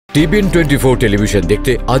TBN 24 television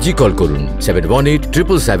দেখতে আজই call করুন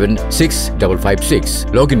 7187776556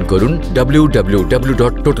 লগ ইন করুন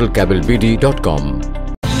www.totalcablebd.com।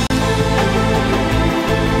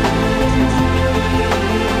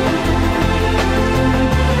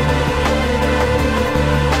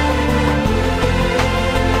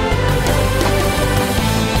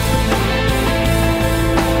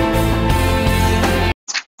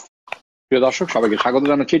 প্রিয় দর্শক, সবাইকে স্বাগত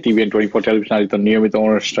জানাচ্ছি TBN 24 টেলিভিশনের নিয়মিত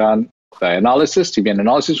অনুষ্ঠান অ্যানালিসিস, TBN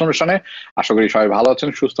অ্যানালিসিস অনুষ্ঠানে। আশা করি সবাই ভালো আছেন,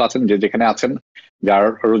 সুস্থ আছেন, যে যেখানে আছেন। যারা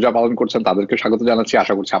রোজা পালন করছেন তাদেরকে স্বাগত জানাচ্ছি।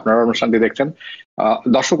 আশা করছি আপনারা অনুষ্ঠানটি দেখছেন।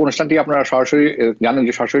 দর্শক, অনুষ্ঠানটি আপনারা সরাসরি জানেন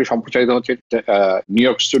যে সরাসরি সম্প্রচারিত হচ্ছে নিউ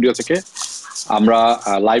ইয়র্ক স্টুডিও থেকে। আমরা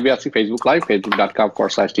লাইভে আছি, ফেসবুক লাইভ,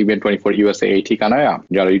 facebook.com/TBN24 USA এই ঠিকানায়।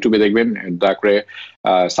 যারা ইউটিউবে দেখবেন দয়া করে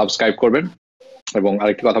সাবস্ক্রাইব করবেন। এবং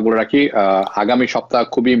আরেকটি কথা বলে রাখি, আগামী সপ্তাহ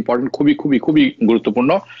খুবই ইম্পর্টেন্ট, খুবই খুবই খুবই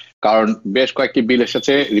গুরুত্বপূর্ণ। কারণ বেশ কয়েকটি বিল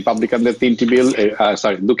এসেছে। রিপাবলিকানদের 3টি বিল,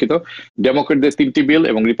 ডেমোক্রেটদের 3টি বিল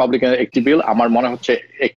এবং রিপাবলিকানের একটি বিল। আমার মনে হচ্ছে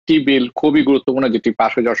একটি বিল খুবই গুরুত্বপূর্ণ, যেটি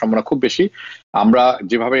পাশ হয়ে যাওয়ার সম্ভাবনা খুব বেশি। আমরা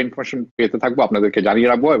যেভাবে ইনফরমেশন পেতে থাকবো আপনাদেরকে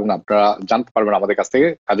জানিয়ে রাখবো এবং আপনারা জানতে পারবেন আমাদের কাছ থেকে।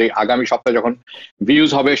 কাজে আগামী সপ্তাহে যখন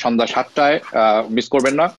ভিউজ হবে সন্ধ্যা 7টায়, মিস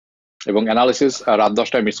করবেন না। এবং অ্যানালিসিস রাত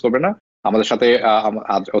 10টায় মিস করবেন না। আমাদের সাথে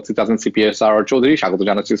অতিথি আছেন CPS সারোয়ার চৌধুরী। স্বাগত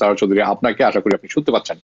জানাচ্ছি সারোয়ার চৌধুরী আপনাকে। আশা করি আপনি শুনতে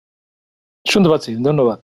পাচ্ছেন। শুনতে পাচ্ছি,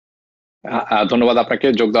 ধন্যবাদ। ধন্যবাদ আপনাকে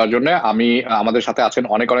যোগ দেওয়ার জন্য। আমাদের সাথে আছেন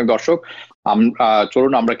অনেক অনেক দর্শক।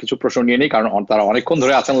 চলুন আমরা কিছু প্রশ্ন নিয়ে নিই, কারণ তারা অনেকক্ষণ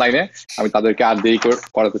ধরে আছেন লাইনে। আমি তাদেরকে আর দেরি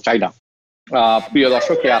করাতে চাই না। প্রিয়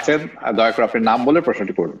দর্শক কে আছেন, দয়া করে আপনার নাম বলে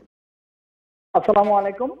প্রশ্নটি করুন। আসসালামু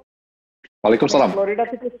আলাইকুম। ওয়ালাইকুম সালাম। ফ্লোরিডা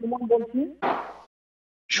থেকে সুমন বলছি।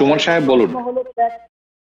 সুমন সাহেব বলুন। হলো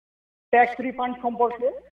ট্যাক্স রিফান্ড সম্পর্কে।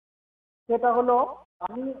 সেটা হলো,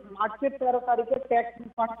 আমি মার্চের 13 তারিখে ট্যাক্স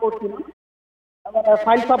রিফান্ড করছিলাম,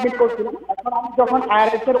 ফাইল সাবমিট করছিলাম। এখন আমি যখন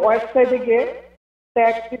IRS এর ওয়েবসাইটে গিয়ে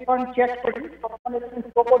ট্যাক্স রিফান্ড চেক করি, তখন এখানে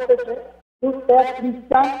শো করতেছে tax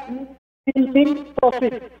return is still being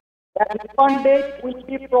processed, the refund date will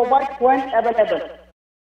be provide when available.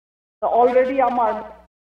 Already আমার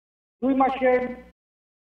 2 মাসের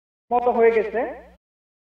মতো হয়ে গেছে।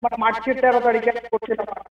 মার্চের 13 তারিখে করছিলাম।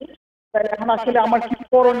 এখন আসলে আমার কি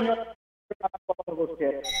করণীয়?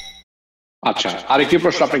 আচ্ছা, আরেকটি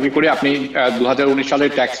প্রশ্ন আপনাকে করি। আপনি 2019 সালে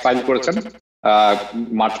ট্যাক্স ফাইল করেছেন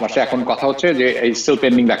মার্চ মাসে। এখন কথা হচ্ছে যে স্টিল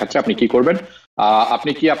পেন্ডিং দেখাচ্ছে, আপনি কি করবেন?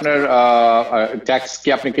 আপনি কি আপনার ট্যাক্স কি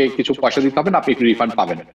আপনাকে কিছু পয়সা দিতে হবে না আপনি রিফান্ড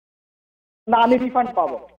পাবেন? না, আমি রিফান্ড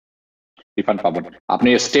পাবো। রিফান্ড পাবেন। আপনি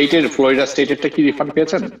ফ্লোরিডা স্টেটেরটা কি রিফান্ড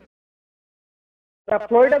পেয়েছেন?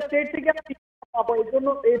 ফ্লোরিডা স্টেট থেকে পাবো, এই জন্য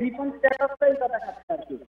এই রিফান্ড স্ট্যাটাসটাই দেখাচ্ছে আর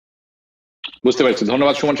কি। বুঝতে পেরেছি।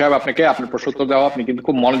 ধন্যবাদ সুমন সাহেব আপনাকে। আপনার প্রশ্ন উত্তর দেওয়া, আপনি কিন্তু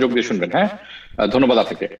খুব মনোযোগ দিয়ে শুনবেন। হ্যাঁ, ধন্যবাদ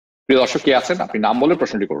আপনাকে। প্রিয় দর্শক কে আছেন, আপনি নাম বলে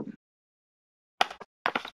প্রশ্নটি করুন।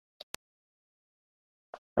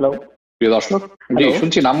 হ্যালো প্রিয় দর্শক, জি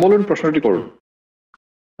শুনছি, নাম বলুন, প্রশ্নটি করুন।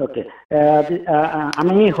 ওকে,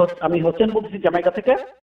 আমি হোসেন বলছি জামাইকা থেকে।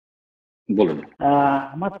 বলুন।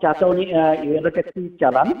 আমার চাচা, উনি ইউএলএ ট্যাক্সি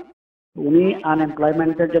চালান। উনি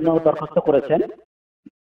আনএমপ্লয়মেন্টের জন্য দরখাস্ত করেছেন।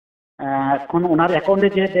 এখন ওনার অ্যাকাউন্টে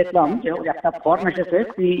যে দেখলাম যে একটা ফর্ম এসেছে,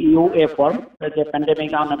 PUA ফর্ম, যে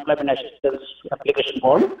pandemic unemployment assistance application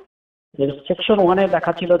form. Section 1-এ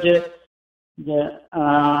লেখা ছিল যে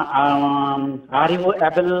are you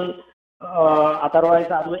Abel, otherwise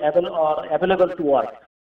are you Abel or available to work.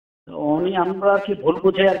 উনি আমরা আর কি ভুল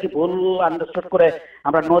বুঝে আর কি ভুল আন্ডারস্ট্যান্ড করে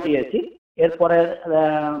আমরা নো দিয়েছি। এরপরে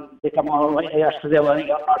দেখলাম আসছে যে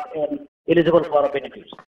not eligible for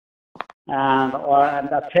benefits.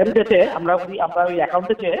 Same ডেটে আমরা ওই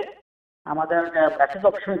অ্যাকাউন্টে যে আমাদের মেসেজ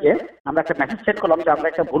অপশনে যে আমরা একটা মেসেজ সেট করলাম যে আমরা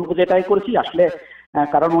একটা ভুল বুঝে এটাই করেছি আসলে।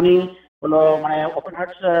 কারণ উনি হলো মানে ওপেন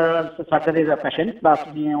হার্ট সার্জারির পেশেন্ট, প্লাস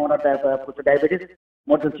ওনার ডায়াবেটিস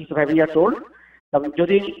মোর দেন 65 ইয়ার্স ওল্ড।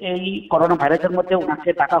 যদি এই করোনা ভাইরাসের মধ্যে ওনাকে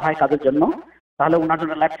টাকা হয় কাজের জন্য, তাহলে ওনার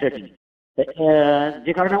জন্য লাইফ থ্রেটিং।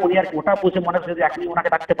 যে কারণে উনি আর ওটা বুঝে মনে হচ্ছে যে আপনি ওনাকে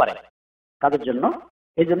ডাকতে পারে কাজের জন্য।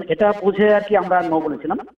 এই জন্য এটা বুঝে আর কি আমরা নো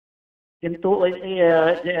বলেছিলাম। কিন্তু ওই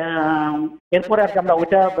এরপরে আর কি আমরা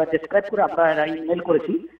ওইটা ডিসক্রাইব করে আমরা ইমেল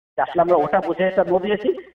করেছি যে আসলে আমরা ওটা বুঝে এটা নো দিয়েছি,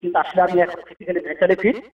 কিন্তু আসলে আমি এখন ফিজিক্যালি মেন্টালি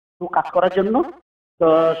ফিট তো কাজ করার জন্য।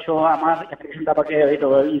 তো আমার অ্যাপ্লিকেশনটা আমাকে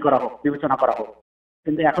করা হোক, বিবেচনা করা হোক।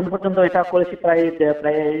 কিন্তু এখন পর্যন্ত এটা করেছি প্রায়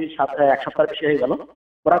 1 সপ্তাহ বেশি হয়ে গেল,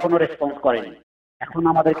 ওরা কোনো রেসপন্স করেনি। এখন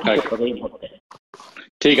আমাদের কি করতে হবে এই মুহূর্তে?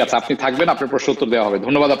 ঠিক আছে, আপনি থাকবেন, আপনার প্রশ্ন উত্তর দেওয়া হবে।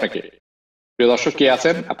 ধন্যবাদ আপনাকে। প্রিয় দর্শক কে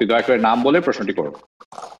আছেন, আপনি দয়া করে নাম বলে প্রশ্নটি করুন।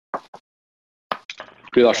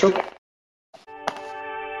 প্রিয়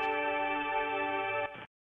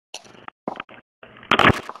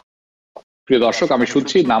দর্শক, আমি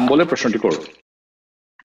শুনছি, নাম বলে প্রশ্নটি করুন।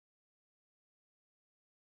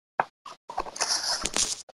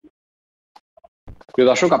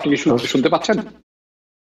 প্রিয় দর্শক, আপনি কি শুনতে পাচ্ছেন?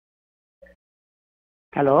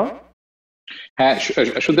 হ্যালো, হ্যাঁ,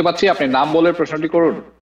 শুনতে পাচ্ছি। আপনি নাম বলে প্রশ্নটি করুন।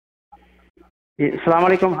 আসসালামু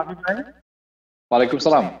আলাইকুম হাবিব ভাই। ওয়ালাইকুম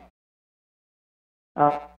সালাম।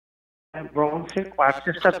 ব্রহ্মপুর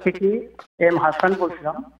পার্কচেস্টার থেকে এম হাসান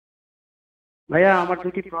বলছিলাম। ভাইয়া, আমার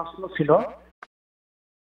দুটি প্রশ্ন ছিল।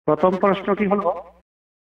 প্রথম প্রশ্নটি হলো,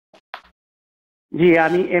 জি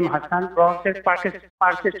আমি এম হাসান ব্রহ্মপুর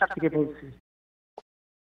পার্কচেস্টার থেকে বলছি।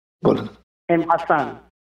 বলুন। এম হাসান।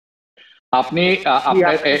 আপনি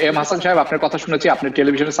এম হাসান সাহেব, আপনার কথা শুনেছি। আপনার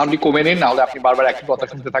টেলিভিশনের সাউন্ডটি কমে নিন, নাহলে আপনি বারবার একই কথা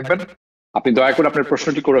শুনতে থাকবেন। আপনি দয়া করে আপনার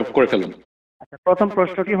প্রশ্নটি করে ফেলুন। আচ্ছা, প্রথম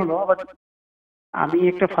প্রশ্নটি হলো, আমি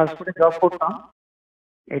একটা ফাস্টফুডে জব করতাম।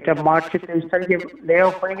 এটা মার্চের 23 তারিখে লে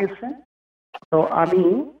অফ হয়ে গেছে। তো আমি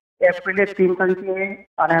এপ্রিলের 3 তারিখে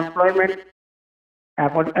আনএমপ্লয়মেন্ট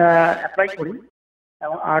অ্যাপ্লাই করি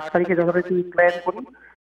এবং 8 তারিখে যথারীতি ক্লেম করি।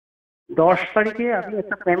 10 তারিখে আমি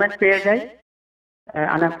একটা পেমেন্ট পেয়ে যাই,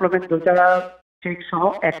 আনএমপ্লয়মেন্ট 2টা চেক সহ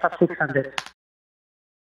একটা 600।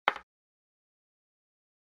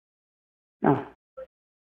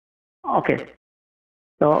 ওকে,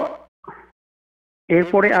 তো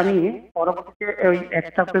এরপরে আমি পরবর্তীতে ওই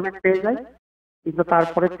একটা পেমেন্ট পেয়ে যাই, কিন্তু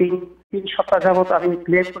তারপরে তিন সপ্তাহ যাবত আমি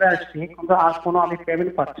ক্লেম করে আসছি, কিন্তু আর কোনো আমি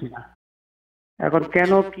পেমেন্ট পাচ্ছি না। এখন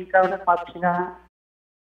কেন, কি কারণে পাচ্ছি না,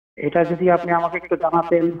 এটা যদি আপনি আমাকে একটু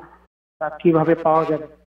জানাতেন, তা কিভাবে পাওয়া যাবে।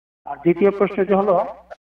 আর দ্বিতীয় প্রশ্নটি হলো,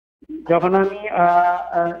 যখন আমি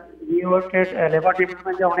নিউ ইয়র্কের লেবার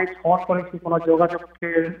ডিপার্টমেন্টে অনেক ফোন করেছি, কোনো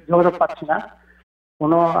যোগাযোগ পাচ্ছি না,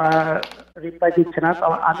 কোনো রিপ্লাই দিচ্ছে না। তো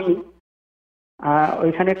আমি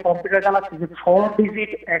ওইখানে কম্পিউটার জানাচ্ছি যে 4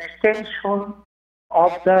 digit extension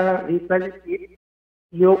of the representative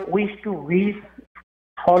you wish to reach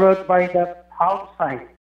followed by the pound sign.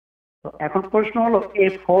 তো এখন প্রশ্ন হলো, এই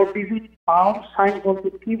 4 ডিজিট পাউন্ড সাইন বলতে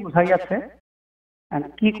কি বোঝাই আছে,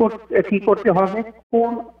 কি করতে হবে,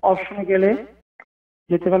 কোন অপশনে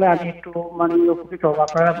যেতে গেলে আমি একটু মানে উপকৃত হবো,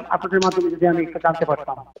 আপনাদের মাধ্যমে যদি আমি একটু জানতে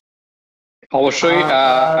পারতাম। অবশ্যই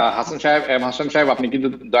এম হাসান সাহেব, আপনি কিন্তু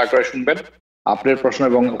দয়া করে শুনবেন। আপনার প্রশ্ন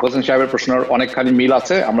এবং হোসেন সাহেবের প্রশ্নের অনেকখানি মিল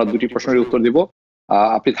আছে। আমরা দুটি প্রশ্নের উত্তর দিব।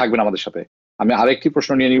 আপনি থাকবেন আমাদের সাথে। আমি আরেকটি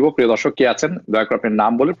প্রশ্ন নিয়ে নিব। প্রিয় দর্শক, কে আছেন, দয়া করে আপনার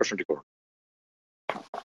নাম বলে প্রশ্নটি করুন।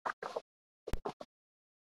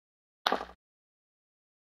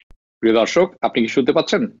 প্রিয় দর্শক, আপনি কি শুনতে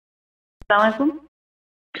পাচ্ছেন?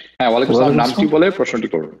 হ্যাঁ, ওয়ালাইকুম আসসালাম। নামটি বলে প্রশ্নটি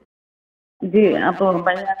করুন। জি আপু,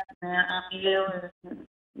 ভাইয়া আমি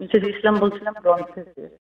মিসেস ইসলাম বলছিলাম ব্রঞ্জ থেকে।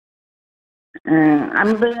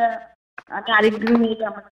 আমি আরেকদিন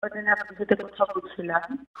আমার আপনার সাথে কথা বলছিলাম।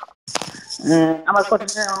 আমার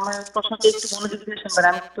প্রশ্নটা একটু মনোযোগ দিয়ে শুনবেন।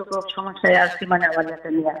 আমি তো সমস্যায় আসছি, মানে আমার এটা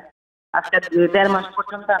নিয়ে আজকে 1.5 মাস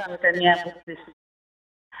পর্যন্ত আমি এটা নিয়ে ভুগতেছি।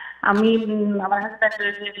 আমি আমার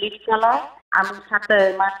হাজব্যান্ডের যে লিড চালায়, আমি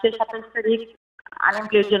মার্চের 27 তারিখ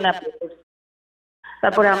আনএমপ্লয়ের জন্য অ্যাপ্লাই করছি।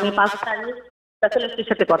 তারপরে আমি 5 তারিখ স্পেশালিস্টের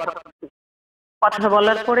সাথে কথা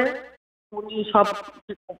বলার পরে উনি সব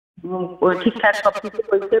ঠিকঠাক সবকিছু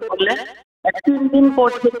করতে বললেন। 3 দিন পর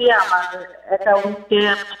থেকে আমার অ্যাকাউন্টে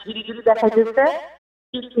ঝুড়ি দেখা যাচ্ছে,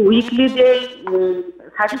 কিন্তু উইকলি যে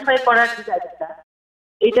সার্টিফাই করার যে জায়গাটা,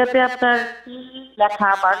 এটাতে আপনার কি লেখা,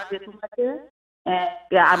 আবার যে তোমাকে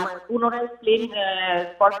আমার পুনরায় ক্লেম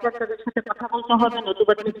কন্ট্রাক্টরের সাথে কথা বলতে হবে,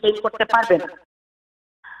 নতুবা তুমি ক্লেম করতে পারবে না,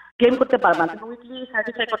 তুমি উইকলি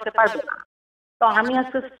সার্টিফাই করতে পারবে না। তো আমি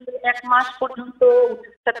আস্তে আস্তে 1 মাস পর্যন্ত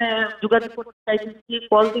সাথে যোগাযোগ করতে চাইছি,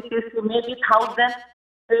 কল দিতেছি, মেবি 1000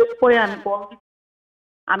 এর উপরে আমি কল দিচ্ছি,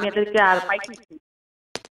 আমি এদেরকে আর পাইতেছি।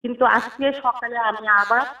 কিন্তু আজকে সকালে আমি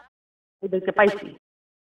আবার এদেরকে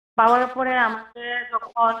পাওয়ার পরে আমাকে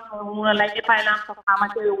যখন লাইনে পাইলাম, তখন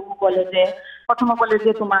আমাকে প্রথমে বলে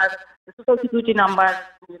যে তোমার সোশ্যাল সিকিউরিটি নাম্বার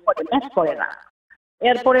ম্যাচ করে না।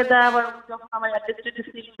 এরপরে আবার যখন আমার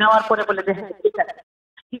অ্যাডমিনিস্ট্রেটিভ নেওয়ার পরে বলে যে হ্যাঁ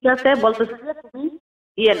ঠিক আছে, বলতেছে যে তুমি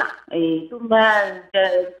না, এই তোমরা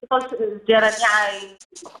যারা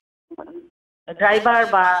ড্রাইভার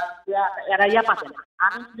বা এরা পাবে না,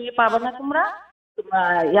 আমি পাবে না, তোমরা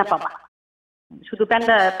পাবা, শুধু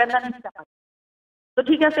প্যান্ডামিকটা পাবে। তো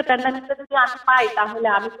ঠিক আছে, প্যান্ডামিকটা যদি আমি পাই, তাহলে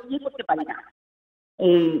আমি তো করতে পারি না,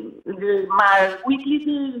 এই উইকলি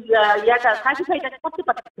যে সার্টিফাইটা করতে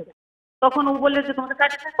পারতেছে। তখন ও বললে যে তোমাকে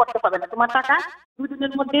সার্টিফাই করতে পারবে না, তোমার টাকা 2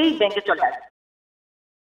 দিনের মধ্যেই ব্যাংকে চলে আসবে।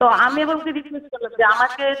 তো আমি এবার ওকে রিকোয়েস্ট করলাম যে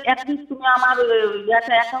আমাকে অ্যাটলিস্ট তুমি আমার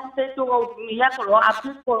অ্যাকাউন্টে একটু করো,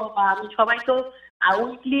 আপডেট করো, বা আমি সবাই তো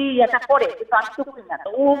উইকলি করে, কিন্তু আমি তো করি না। তো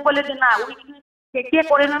ও বলে যে না, উইকলি কে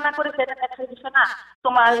করে না করে সেটা একটা বিষয় না,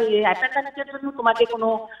 তোমার প্যান্ডামিকের জন্য তোমাকে কোনো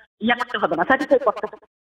করতে হবে না, সার্টিফাই করতে হবে।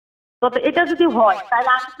 তো এটা যদি হয়, তাহলে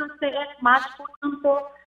আমি তো 1 মাস পর্যন্ত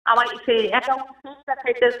আমার সেই অ্যাকাউন্ট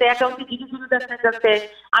দেখাইতেছে, অ্যাকাউন্টে কিছু কিছু দেখাইতেছে,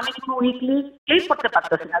 আমি কোনো উইকলি ক্লেম করতে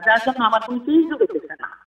পারতেছি না, যার জন্য আমার কোনো চেঞ্জও করতেছে না।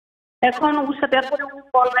 এখন ওর সাথে এরপরে ও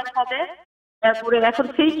কল ব্যাক হবে, এরপরে এখন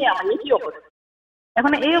সেই নিয়ে আমার কি অবস্থা,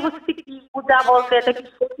 এখন এই অবস্থা কি যা বলতে এটা কি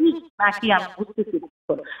সত্যি নাকি আমি বুঝতেছি না।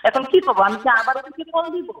 এখন কি করবো, আমি কি আবার ওদেরকে কল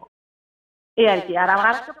দিব এই আর কি। আর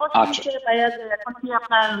আমার একটা প্রশ্ন হচ্ছে ভাইয়া, যে এখন কি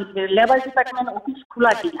আপনার লেবার ডিপার্টমেন্ট অফিস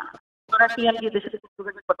খোলা কিনা, ওরা কি আমি এদের সাথে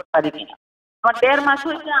যোগাযোগ করতে পারি কিনা? আমার 1.5 মাস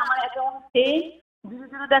হয়েছে আমার অ্যাকাউন্টে জিরো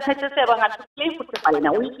জিরো দেখাইতেছে এবং আর ক্লেম করতে পারি না,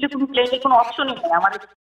 উইকলি কোনো ক্লেমের কোনো অপশনই নেই, আমার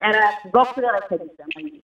এরা ব্লক করে রাখতে দিচ্ছে।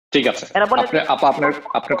 ঠিক আছে,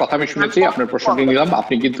 আপনার কথা আমি শুনেছি, আপনার প্রশ্নটি নিলাম,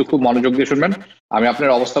 আপনি কিন্তু খুব মনোযোগ দিয়ে শুনবেন। আমি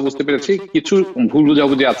আপনার অবস্থা বুঝতে পেরেছি। কিছু ভুল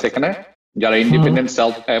বুঝাবুঝি আছে এখানে। যারা ইন্ডিপেন্ডেন্ট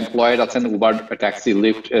সেলফ এমপ্লয়েড আছেন, উবার, ট্যাক্সি,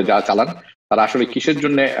 লিফট যারা চালান, তারা আসলে কিসের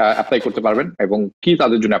জন্য অ্যাপ্লাই করতে পারবেন এবং কি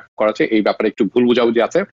তাদের জন্য করা আছে, এই ব্যাপারে একটু ভুল বুঝাবুঝি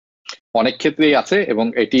আছে, অনেক ক্ষেত্রেই আছে। এবং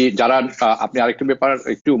এটি যারা আপনি আরেকটি ব্যাপার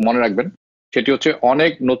একটু মনে রাখবেন, সেটি হচ্ছে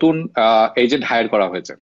অনেক নতুন এজেন্ট হায়ার করা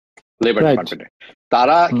হয়েছে লেবার ডিপার্টমেন্টে।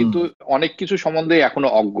 তারা কিন্তু অনেক কিছু সম্বন্ধে এখনো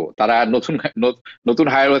অজ্ঞ। তারা নতুন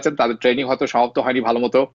হায়ার হয়েছেন, তাদের ট্রেনিং হয়তো সমাপ্ত হয়নি ভালো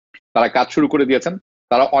মতো, তারা কাজ শুরু করে দিয়েছেন,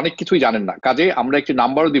 তারা অনেক কিছুই জানেন না। কাজে আমরা একটি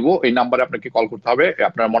নাম্বারও দিব, এই নাম্বারে আপনাকে কল করতে হবে,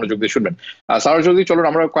 আপনারা মনোযোগ দিয়ে শুনবেন। স্যার যদি চলুন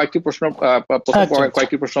আমরা কয়েকটি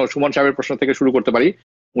প্রশ্ন সুমন সাহেবের প্রশ্ন থেকে শুরু করতে পারি।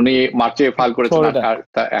 উনি মার্চে ফাইল করেছেন, আর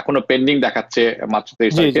এখনো পেন্ডিং দেখাচ্ছে মার্চ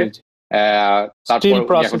 23 তারিখে।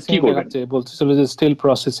 তারপর এখন কি করবেন বলতেছিল যে স্টিল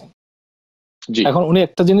প্রসেসিং। এখন উনি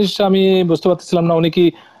একটা জিনিস আমি বুঝতে পারতেছিলাম না, উনি কি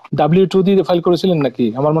W2 দিয়ে ফাইল করেছিলেন নাকি?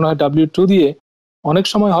 আমার মনে হয় W2 দিয়ে, অনেক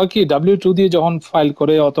সময় হয় কি W2 দিয়ে যখন ফাইল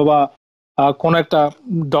করে অথবা কোন একটা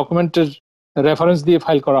ডকুমেন্টের রেফারেন্স দিয়ে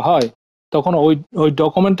ফাইল করা হয়, তখন ওই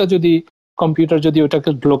ডকুমেন্টটা যদি কম্পিউটার যদি ওটাকে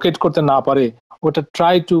লোকেট করতে না পারে, ওটা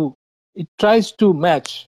tries two match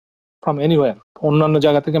from anywhere, অন্যান্য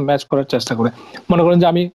জায়গা থেকে ম্যাচ করার চেষ্টা করে। মনে করেন যে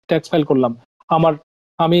আমি ট্যাক্স ফাইল করলাম,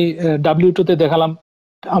 আমি W2 তে দেখালাম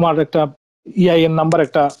আমার একটা EIN নাম্বার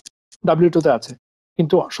একটা W2 তে আছে,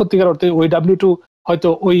 কিন্তু সত্যিকার অর্থে ওই W2 হয়তো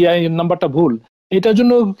ওই EIN নাম্বারটা ভুল। এটার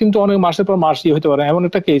জন্য কিন্তু অনেক মাসের পর মাস হতে পারে। এমন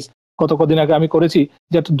একটা কেস গত কদিন আগে আমি করেছি,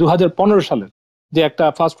 যে 2015 সালের যে একটা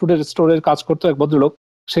ফাস্ট ফুডের স্টোরের কাজ করতো এক ভদ্রলোক,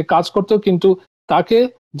 সে কাজ করতো, কিন্তু তাকে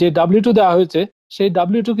যে W2 দেওয়া হয়েছে সেই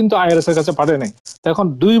W2 কিন্তু IRS এর কাছে পাঠায় নাই। এখন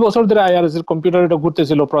 2 বছর ধরে IRS এর কম্পিউটার এটা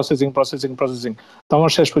ঘুরতেছিল, প্রসেসিং। তখন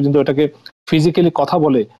শেষ পর্যন্ত এটাকে ফিজিক্যালি কথা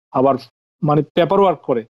বলে আবার মানে পেপার ওয়ার্ক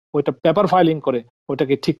করে, ওইটা পেপার ফাইলিং করে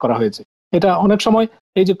ওইটাকে ঠিক করা হয়েছে। এটা অনেক সময়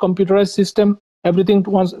এই যে কম্পিউটারাইজ সিস্টেম, এভরিথিং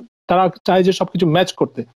তারা চায় যে সবকিছু ম্যাচ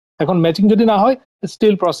করতে। এখন ম্যাচিং যদি না হয়,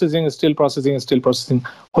 স্টিল প্রসেসিং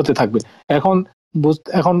হতে থাকবে।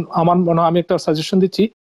 এখন আমার মনে হয়, আমি একটা সাজেশন দিচ্ছি,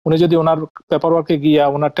 উনি যদি ওনার পেপার ওয়ার্কে গিয়া,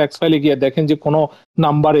 ওনার ট্যাক্স ফাইলে গিয়ে দেখেন যে কোনো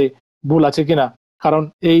নাম্বারে ভুল আছে কিনা, কারণ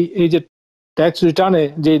এই যে ট্যাক্স রিটার্নে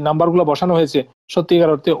যে নাম্বারগুলো বসানো হয়েছে,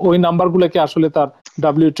 সত্যিকার অর্থে ওই নাম্বারগুলোকে আসলে তার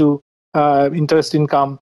W2, ইন্টারেস্ট ইনকাম,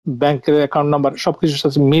 ব্যাংকের অ্যাকাউন্ট নাম্বার সবকিছুর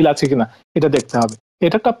সাথে মিল আছে কিনা এটা দেখতে হবে।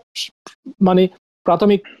 এটা একটা মানে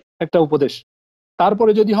প্রাথমিক একটা উপদেশ।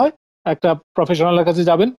 তারপরে যদি হয়, একটা প্রফেশনালের কাছে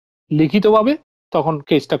যাবেন লিখিতভাবে, তখন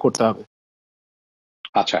কেসটা করতে হবে।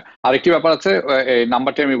 আচ্ছা, আরেকটি ব্যাপার আছে, এই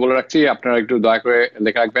নাম্বারটি আমি বলে রাখছি, আপনারা একটু দয়া করে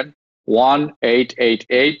লেখা রাখবেন,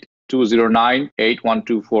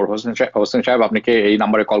 1888-209-8124। হোসেন সাহেব, আপনাকে এই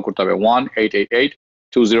নাম্বারে কল করতে হবে,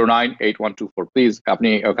 1888-209-8124। প্লিজ আপনি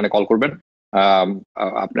ওখানে কল করবেন,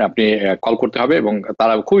 আপনি কল করতে হবে। এবং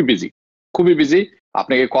তারা খুবই বিজি,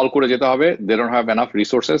 আপনাকে কল করে যেতে হবে। They don't have enough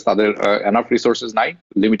resources, তাদের এনাফ রিসোর্সেস নাই,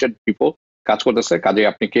 লিমিটেড পিপল কাজ করতেছে। কাজে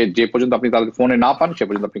আপনাকে যে পর্যন্ত আপনি তাদের ফোনে না পান, সে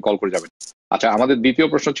পর্যন্ত আপনি কল করে যাবেন। আচ্ছা, আমাদের দ্বিতীয়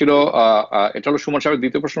প্রশ্ন ছিল, এটা হলো সুমন সাহেবের,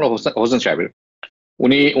 দ্বিতীয় প্রশ্ন হোসেন সাহেবের।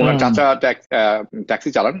 ওনার চাচা ট্যাক্সি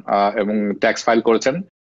চালান এবং ট্যাক্স ফাইল করেছেন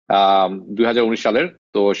 2019 সালের,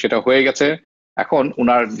 তো সেটা হয়ে গেছে। এখন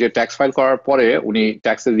উনার যে ট্যাক্স ফাইল করার পরে উনি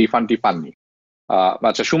ট্যাক্সের রিফান্ডটি পাননি।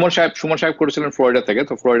 আচ্ছা, সুমন সাহেব করেছিলেন ফ্লোরিডা থেকে,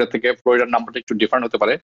 তো ফ্লোরিডার নাম্বারটা একটু ডিফারেন্ট হতে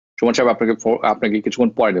পারে। সুমন সাহেব আপনাকে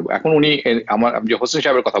কিছুক্ষণ পরে দেবো। এখন উনি যে হোসেন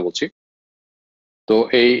সাহেবের কথা বলছি, তো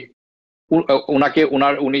এই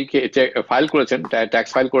উনি ফাইল করেছেন,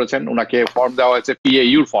 ট্যাক্স ফাইল করেছেন, উনাকে ফর্ম দেওয়া হয়েছে,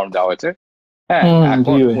 PAU ফর্ম দেওয়া হয়েছে। হ্যাঁ,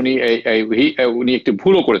 এখন উনি একটি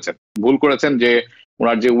ভুল করেছেন যে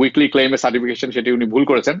ওনার যে উইকলি ক্লেমের সার্টিফিকেশন সেটি উনি ভুল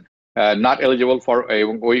করেছেন, নট এলিজিবল ফর,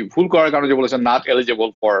 এবং ওই ভুল করার কারণে যে বলেছেন নট এলিজিবল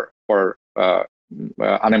ফর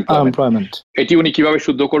আনএমপ্লয়মেন্ট, এটি উনি কিভাবে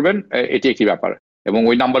শুদ্ধ করবেন, এটি একটি ব্যাপার। এবং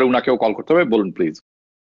ওই নাম্বারে উনাকেও কল করতে হবে, বলুন প্লিজ।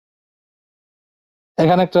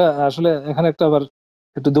 এখানে একটা আবার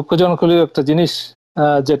একটু দুঃখজনক হলেও একটা জিনিস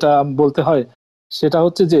যেটা বলতে হয়, সেটা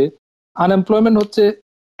হচ্ছে যে আনএমপ্লয়মেন্ট হচ্ছে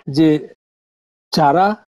যে যারা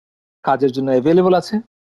কাজের জন্য অ্যাভেলেবল আছে,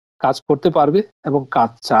 কাজ করতে পারবে এবং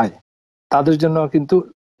কাজ চায়, তাদের জন্য কিন্তু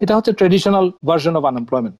এটা হচ্ছে ট্রেডিশনাল ভার্সন অফ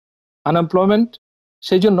আনএমপ্লয়মেন্ট।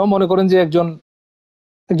 সেই জন্য মনে করেন যে একজন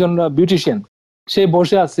একজন বিউটিশিয়ান, সে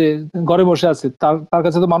বসে আছে, ঘরে বসে আছে, তার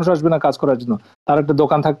কাছে তো মানুষ আসবে না কাজ করার জন্য, তার একটা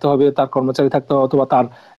দোকান থাকতে হবে, তার কর্মচারী থাকতে হবে, অথবা তার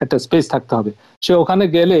একটা স্পেস থাকতে হবে। সে ওখানে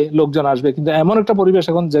গেলে লোকজন আসবে, কিন্তু এমন একটা পরিবেশ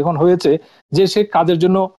এখন যখন হয়েছে যে সে কাজের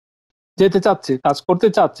জন্য যেতে চাচ্ছে, কাজ করতে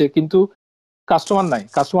চাচ্ছে, কিন্তু কাস্টমার নাই,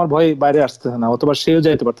 কাস্টমার ভয়ে বাইরে আসতেছে না, অথবা সেও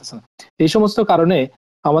যাইতে পারতেছে না। এই সমস্ত কারণে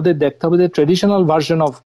আমাদের দেখতে হবে যে traditional version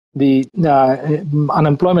of the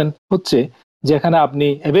unemployment হচ্ছে যেখানে আপনি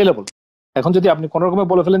অ্যাভেলেবল। এখন যদি আপনি কোনো রকমে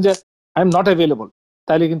বলে ফেলেন যে আই এম নট অ্যাভেলেবল,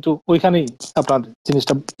 তাহলে কিন্তু ওইখানেই আপনার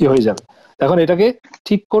জিনিসটা হয়ে যাবে। এখন এটাকে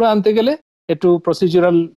ঠিক করে আনতে গেলে একটু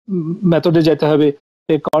প্রসিডিউরাল মেথডে যেতে হবে।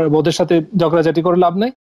 ওদের সাথে ঝগড়াঝাটি করে লাভ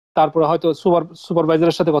নাই, তারপরে হয়তো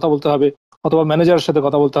সুপারভাইজারের সাথে কথা বলতে হবে, অথবা ম্যানেজারের সাথে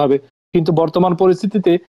কথা বলতে হবে। কিন্তু বর্তমান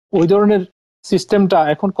পরিস্থিতিতে ওই ধরনের সিস্টেমটা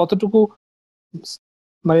এখন কতটুকু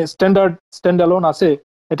মানে স্ট্যান্ড অ্যালোন আছে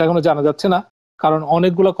এটা এখনো জানা যাচ্ছে না। কারণ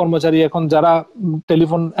অনেকগুলো কর্মচারী এখন যারা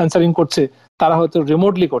টেলিফোন অ্যান্সারিং করছে তারা হয়তো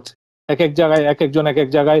রিমোটলি করছে, এক এক জায়গায় এক একজন এক এক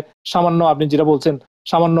জায়গায়, সামান্য আপনি যেটা বলছেন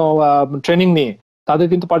সামান্য ট্রেনিং নিয়ে, তাদের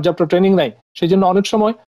কিন্তু পর্যাপ্ত ট্রেনিং নাই। সেই জন্য অনেক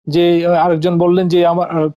সময় যে আরেকজন বললেন যে আমার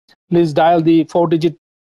please dial the 4 digit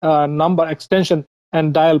number extension and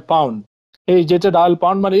dial pound. এই যেটা ডায়াল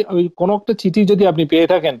পাউন্ড মানে ওই কোনো একটা চিঠি যদি আপনি পেয়ে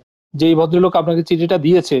থাকেন, যে এই ভদ্রলোক আপনাকে চিঠিটা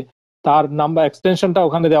দিয়েছে তার নাম্বার এক্সটেনশনটা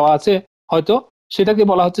ওখানে দেওয়া আছে, হয়তো সেটাকে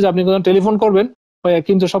বলা হচ্ছে যে আপনি যখন টেলিফোন করবেন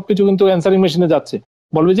কিন্তু সবকিছু কিন্তু অ্যান্সারিং মেশিনে যাচ্ছে,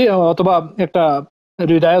 বলবে যে অথবা একটা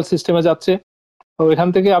রিডায়াল সিস্টেমে যাচ্ছে। তো এখান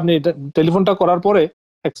থেকে আপনি টেলিফোনটা করার পরে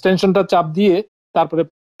এক্সটেনশনটা চাপ দিয়ে তারপরে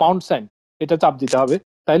পাউন্ড সাইন এটা চাপ দিতে হবে,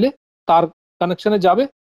 তাইলে তার কানেকশনে যাবে,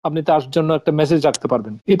 আপনি তার জন্য একটা মেসেজ রাখতে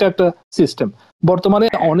পারবেন। এটা একটা সিস্টেম। বর্তমানে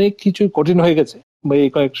অনেক কিছু কঠিন হয়ে গেছে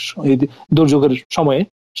এই দুর্যোগের সময়ে,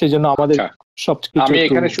 সেই জন্য আমাদের সবকিছু। আমি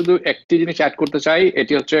এখানে শুধু একটি জিনিস অ্যাড করতে চাই,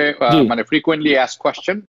 এটি হচ্ছে মানে ফ্রিকোয়েন্টলি আস্কড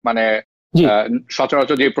কোয়েশ্চেন, মানে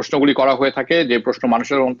সচরাচর যে প্রশ্নগুলি করা হয়ে থাকে, যে প্রশ্ন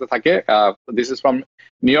মানুষের মধ্যে থাকে। This is from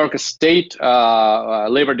new York state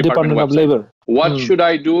labour department website. What should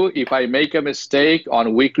I do if I make a mistake on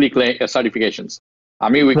weekly certifications?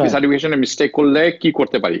 আমি উইকলি সার্টিফিকেশনে মিস্টেক করলে কি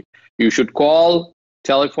করতে পারি? You should call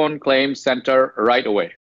telephone claim center right away.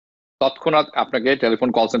 তৎক্ষণাৎ আপনাকে telephone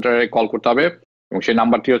call সেন্টারে call করতে হবে, এবং সেই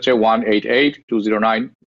নাম্বারটি হচ্ছে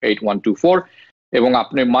 188-209-8124, এবং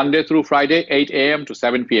আপনি Monday through Friday 8 AM to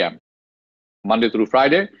 7 PM, Monday through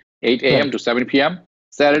Friday 8 AM to 7 PM,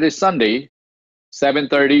 Saturday Sunday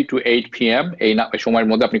 7:30 to 8 PM এই সময়ের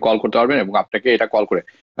মধ্যে আপনি কল করতে পারবেন, এবং আপনাকে এটা কল করে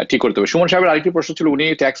ঠিক করতে হবে। সুমন সাহেবের আরেকটি প্রশ্ন ছিল, উনি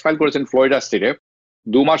ট্যাক্স ফাইল করেছেন ফ্লোরিডা স্টেটে,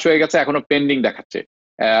 2 মাস হয়ে গেছে, এখনো পেন্ডিং দেখাচ্ছে।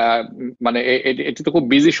 মানে এটি তো খুব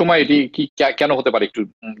বিজি সময়, এটি কি কেন হতে পারে, একটু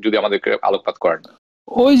যদি আমাদেরকে আলোকপাত করেন।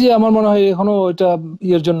 ওই যে আমার মনে হয় এখনো ওইটা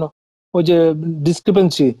ইয়ের জন্য, ওই যে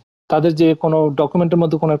ডিসক্রিপেন্সি, তাদের যে কোনো ডকুমেন্টের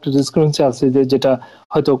মধ্যে কোনো একটা ডিসক্রিপেন্সি আছে যেটা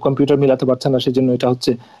হয়তো কম্পিউটার মিলাতে পারছে না, সেই জন্য এটা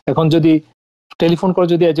হচ্ছে। এখন যদি টেলিফোন করে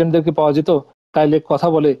যদি এজেন্টদেরকে পাওয়া যেত, তাইলে কথা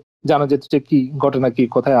বলে জানা যেত যে কি ঘটনা, কি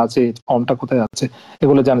কোথায় আছে, ফর্মটা কোথায় আছে,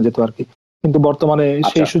 এগুলো জানা যেত আর কি। কিন্তু বর্তমানে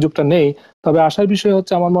সেই সুযোগটা নেই। তবে আসার বিষয়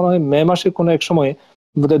হচ্ছে, আমার মনে হয় মে মাসে কোনো এক সময়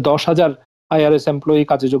বোধহয় 10,000 IRS এমপ্লয়ি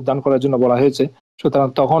কাজে যোগদান করার জন্য বলা হয়েছে। সুতরাং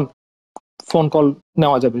তখন ফোন কল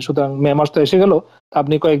নেওয়া যাবে। সুতরাং মে মাস তো এসে গেল,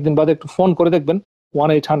 আপনি কয়েকদিন বাদে একটু ফোন করে দেখবেন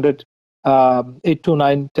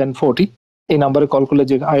 1-800-829-1040 এই নাম্বারে কল করলে,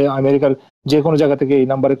 যে আমেরিকার যে কোনো জায়গা থেকে এই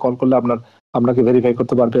নাম্বারে কল করলে আপনাকে ভেরিফাই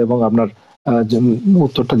করতে পারবে এবং আপনার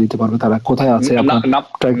উত্তরটা দিতে পারবে তারা কোথায় আছে।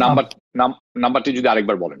 নাম্বারটি যদি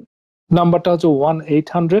আরেকবার বলেন। নাম্বারটা হচ্ছে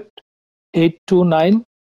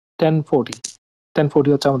 1-800-829-1040। 1040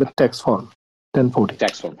 হচ্ছে আমাদের ট্যাক্স ফর্ম। 1040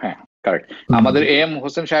 ট্যাক্স ফর্ম, হ্যাঁ কারেক্ট। আমাদের AM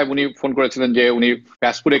হোসেন সাহেব উনি ফোন করেছিলেন যে উনি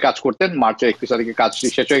ফ্যাসপুরে কাজ করতেন, মার্চের 31 তারিখে কাজ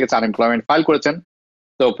শেষ হয়ে গেছে, আনএমপ্লয়মেন্ট ফাইল করেছেন।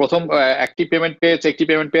 তো প্রথম একটি পেমেন্ট পেয়েছেন,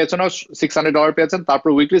 $600 পেয়েছেন, তারপর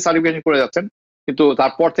উইকলি সার্টিফিকেশন করে যাচ্ছেন, কিন্তু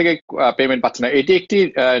তারপর থেকে পেমেন্ট পাচ্ছে না। এটি একটি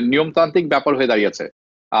নিয়মতান্ত্রিক ব্যাপার হয়ে দাঁড়িয়েছে।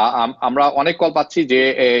 আমরা অনেক কল পাচ্ছি যে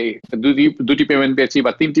দুটি পেমেন্ট পেয়েছি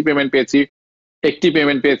বা 3টি পেমেন্ট পেয়েছি, একটি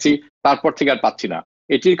পেমেন্ট পেয়েছি, তারপর থেকে আর পাচ্ছি না।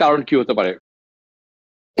 এটির কারণ কি হতে পারে?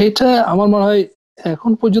 এটা আমার মনে হয়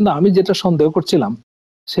এখন পর্যন্ত আমি যেটা সন্দেহ করছিলাম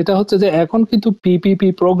সেটা হচ্ছে যে এখন কিন্তু PPP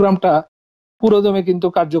প্রোগ্রামটা পুরোদমে কিন্তু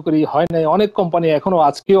কার্যকরী হয় নাই। অনেক কোম্পানি এখনো,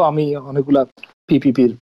 আজকেও আমি অনেকগুলা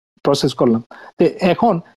PPPর প্রসেস করলাম। তো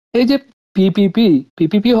এখন এই যে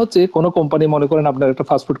PPP হচ্ছে কোনো কোম্পানি, মনে করেন আপনার একটা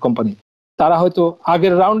ফাস্টফুড কোম্পানি, তারা হয়তো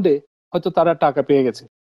আগের রাউন্ডে হয়তো তারা টাকা পেয়ে গেছে,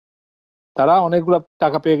 তারা অনেকগুলো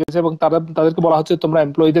টাকা পেয়ে গেছে, এবং তাদেরকে বলা হচ্ছে তোমরা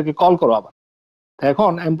এমপ্লয়ীদেরকে কল করো আবার।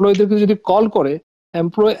 এখন এমপ্লয়ীদেরকে যদি কল করে,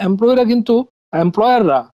 এমপ্লয়িরা কিন্তু,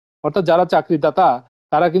 এমপ্লয়াররা অর্থাৎ যারা চাকরিদাতা,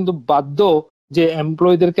 তারা কিন্তু বাধ্য যে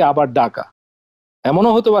এমপ্লয়ীদেরকে আবার ডাকা।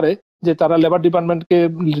 এমনও হতে পারে যে তারা লেবার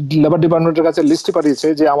ডিপার্টমেন্টের কাছে লিস্টে পাঠিয়েছে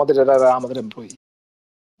যে আমাদের এরা আমাদের employee,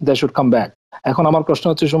 they should come back. এখন আমার প্রশ্ন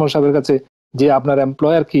হচ্ছে সুমন সাহেবের কাছে যে আপনার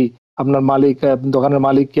এমপ্লয়ার কি, আপনার মালিক, দোকানের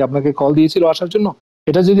মালিক কি আপনাকে কল দিয়েছিল আসার জন্য?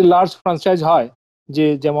 এটা যদি লার্জ ফ্র্যাঞ্চাইজ হয়, যে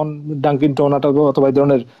যেমন ডাঙ্কিন টোনাটা অথবা এই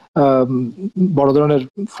ধরনের বড় ধরনের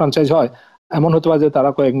ফ্র্যাঞ্চাইজ হয়, এমন হতে পারে যে তারা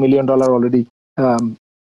কয়েক $1 মিলিয়ন অলরেডি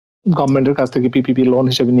গভর্নমেন্টের কাছ থেকে পিপিপি লোন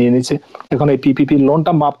হিসেবে নিয়ে নিয়েছে। এখন এই পিপিপি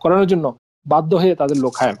লোনটা মাফ করানোর জন্য বাধ্য হয়ে তাদের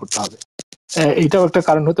লোক হায়ার করতে হবে। এইটাও একটা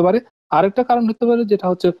কারণ হতে পারে। আরেকটা কারণ হতে পারে যেটা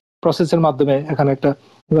হচ্ছে প্রসেসের মাধ্যমে এখানে একটা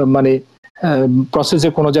মানে প্রসেসে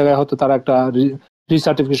কোনো জায়গায় হয়তো তারা একটা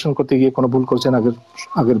রিসার্টিফিকেশন করতে গিয়ে কোনো ভুল করছেন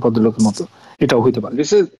আগের ভদ্রলোকের মতো, এটাও হইতে পারে।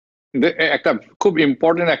 একটা খুব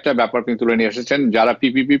ইম্পর্টেন্ট একটা ব্যাপার আপনি তুলে নিয়ে এসেছেন। যারা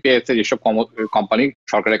পিপিপি পেয়েছে যেসব কোম্পানি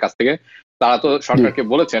সরকারের কাছ থেকে, তারা তো সরকারকে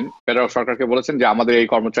বলেছেন, ফেডারেল সরকারকে বলেছেন যে আমাদের এই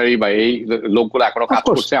কর্মচারী বা এই লোকগুলো এখনো কাজ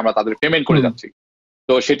করছে, আমরা তাদের পেমেন্ট করে যাচ্ছি।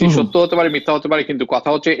 তো সেটি সত্য হতে পারে, মিথ্যা হতে পারে, কিন্তু কথা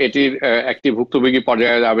হচ্ছে এটির একটি ভুক্তভোগী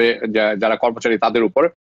পর্যায়ে যাবে যারা কর্মচারী তাদের উপর।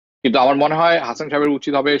 কিন্তু আমার মনে হয় হাসান সাহেবের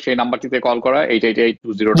উচিত হবে সেই নাম্বারটিতে কল করা,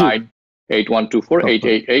 888-209-8124,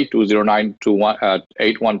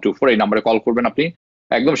 888-209-8124, এই নাম্বারে কল করবেন আপনি।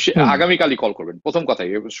 একদম আগামীকালই কল করবেন, প্রথম কথাই।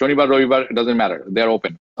 শনিবার রবিবার doesn't matter, they R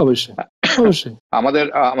open. অবশ্যই অবশ্যই। আমাদের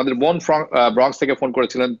বোন ব্রঙ্কস থেকে ফোন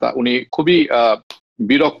করেছিলেন, উনি খুবই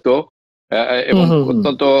বিরক্ত এবং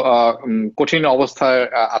অত্যন্ত কঠিন অবস্থায়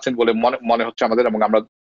আছেন বলে মনে হচ্ছে আমাদের, এবং আমরা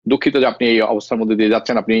দুঃখিত যে আপনি এই অবস্থার মধ্যে দিয়ে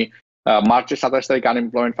যাচ্ছেন। আপনি মার্চের 27 তারিখে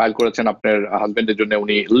আনএমপ্লয়মেন্ট ফাইল করেছেন আপনার হাজবেন্ডের জন্য,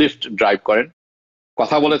 উনি লিফট ড্রাইভ করেন।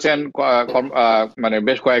 কথা বলেছেন মানে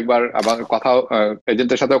বেশ কয়েকবার, আবার কথা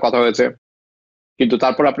এজেন্টের সাথেও কথা হয়েছে, কিন্তু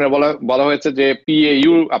তারপর আপনার বলা হয়েছে যে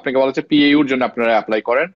পিএইউ, আপনাকে বলা হয়েছে পিএইউর জন্য আপনারা অ্যাপ্লাই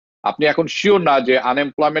করেন। আপনি এখন শিওর না যে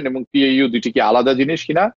আনএমপ্লয়মেন্ট এবং পিএইউ দুটি কি আলাদা জিনিস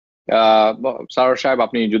কিনা। স্যার সাহেব,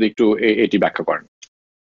 আপনি যদি একটু এটি ব্যাখ্যা করেন।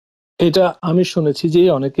 এটা আমি শুনেছি যে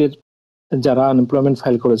অনেকের যারা আনএমপ্লয়মেন্ট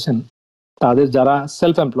ফাইল করেছেন, তাদের যারা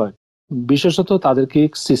সেলফ এমপ্লয়েড, বিশেষত তাদেরকে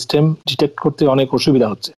সিস্টেম ডিটেক্ট করতে অনেক অসুবিধা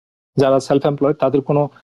হচ্ছে। যারা সেলফ এমপ্লয়েড তাদের কোনো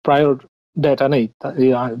প্রায়র ডেটা নেই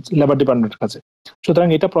লেবার ডিপার্টমেন্টের কাছে। সুতরাং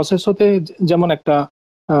এটা প্রসেস হতে যেমন একটা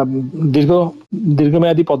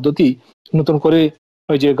দীর্ঘমেয়াদী পদ্ধতি, নতুন করে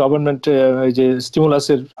ওই যে গভর্নমেন্ট এই যে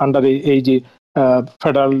স্টিমুলাসের আন্ডারে, এই যে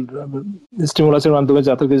ফেডারেল স্টিমুলাসের মাধ্যমে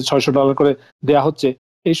যাদেরকে $600 করে দেয়া হচ্ছে,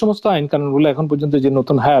 এই সমস্ত আইন কানুনগুলো এখন পর্যন্ত যে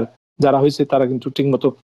নতুন হায়ার যারা হয়েছে তারা কিন্তু ঠিক মতো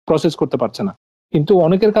প্রসেস করতে পারছে না। কিন্তু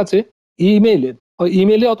অনেকের কাছে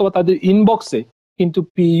ইমেইলে অথবা তাদের ইনবক্সে কিন্তু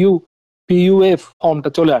পিইউএফ ফর্মটা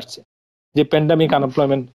চলে আসছে, যে প্যান্ডামিক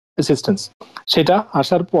আনএমপ্লয়মেন্ট অ্যাসিস্ট্যান্স। সেটা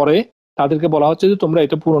আসার পরে তাদেরকে বলা হচ্ছে যে তোমরা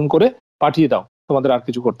এটা পূরণ করে পাঠিয়ে দাও, তোমাদের আর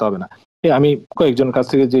কিছু করতে হবে না। আমি কয়েকজনের কাছ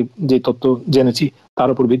থেকে যে তথ্য জেনেছি তার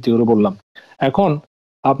উপর ভিত্তি করে বললাম। এখন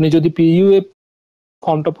আপনি যদি পিইউএফ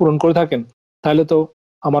ফর্মটা পূরণ করে থাকেন, তাহলে তো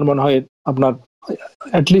আমার মনে হয় আপনার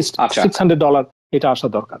অ্যাটলিস্ট $600 এটা আসা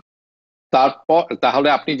দরকার। তারপর তাহলে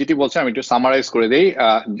আপনি যেটি বলছেন আমি একটু সামারাইজ করে দেই।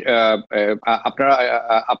 আপনারা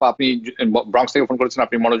আপনি ব্রঙ্কস থেকে ফোন করেছেন,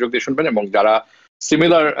 আপনি মনোযোগ দিয়ে শুনবেন, এবং যারা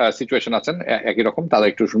সিমিলার সিচুয়েশন আছেন একই রকম তারা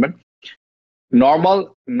একটু শুনবেন।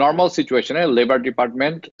 নর্মাল সিচুয়েশনে লেবার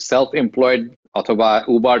ডিপার্টমেন্ট সেলফ এমপ্লয়েড অথবা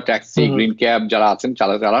উবার, ট্যাক্সি, গ্রিন ক্যাব যারা আছেন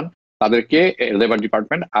চালান, তাদেরকে লেবার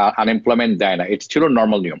ডিপার্টমেন্ট আনএমপ্লয়মেন্ট দেয় না। এটি ছিল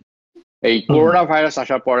নর্মাল নিয়ম। এই করোনা ভাইরাস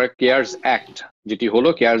আসার পরে কেয়ারস অ্যাক্ট যেটি হলো,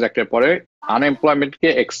 কেয়ারস অ্যাক্টের পরে আনএমপ্লয়মেন্টকে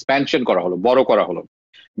এক্সপ্যানশন করা হলো, বড় করা হলো,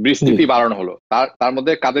 বিস্তৃতি বাড়ানো হলো। তার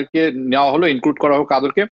মধ্যে কাদেরকে নেওয়া হলো, ইনক্লুড করা হলো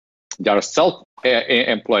কাদেরকে? যারা সেলফ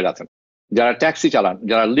এমপ্লয়েড আছেন, যারা ট্যাক্সি চালান,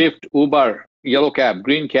 যারা lift, Uber, yellow cab,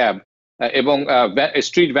 green cab এবং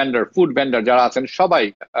স্ট্রিট ভেন্ডার, ফুড ভেন্ডার যারা আছেন, সবাই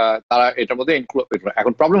তারা এটার মধ্যে ইনক্লুড।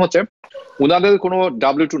 এখন প্রবলেম হচ্ছে ওনাদের কোনো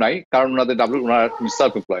W2 নাই, কারণ ওনারা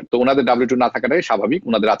সেলফ এমপ্লয়েড। তো ওনাদের W2 না থাকাটাই স্বাভাবিক,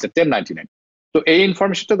 ওনাদের আছে 1099। তো এই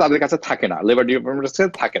ইনফরমেশনটা তাদের কাছে থাকে না, লেবার ডিপার্টমেন্টের কাছে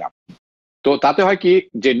থাকে না। তো তাতে হয় কি,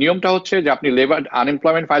 যে নিয়মটা হচ্ছে যে আপনি লেবার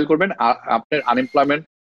আনএমপ্লয়মেন্ট ফাইল করবেন, আপনার আনএমপ্লয়মেন্ট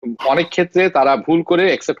অনেক ক্ষেত্রে তারা ভুল করে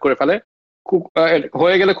অ্যাকসেপ্ট করে ফেলে, খুব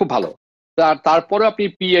হয়ে গেলে খুব ভালো। তারপরে আপনি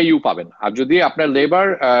পিএইউ পাবেন। আর যদি আপনার লেবার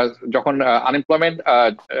যখন আনএমপ্লয়মেন্ট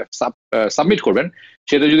সাবমিট করবেন,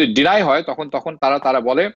 সেটা যদি ডিনাই হয়, তখন তারা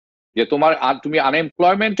বলে যে তুমি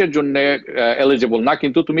আনএমপ্লয়মেন্টের জন্য এলিজিবল না,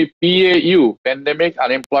 কিন্তু তুমি পিএইউ, প্যান্ডেমিক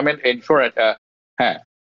আনএমপ্লয়মেন্ট ইন্স্যুরেন্স, হ্যাঁ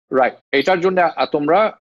রাইট, এটার জন্য তোমরা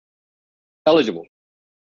এলিজিবল।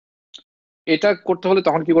 এটা করতে হলে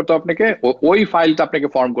তখন কি করতে হবে আপনাকে? ওই ফাইলটা আপনাকে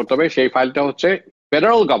ফর্ম করতে হবে। সেই ফাইলটা হচ্ছে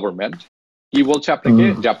ফেডারেল গভর্নমেন্ট কি বলছে আপনাকে,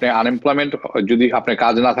 যে আপনি আনএমপ্লয়মেন্ট, যদি আপনার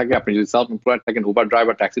কাজ না থাকে, আপনি যদি সেলফ এমপ্লয়েড থাকেন, Uber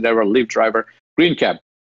driver, taxi driver, lift driver, green cab,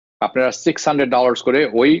 আপনারা $600 করে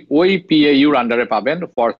ওই পিএইউর আন্ডারে পাবেন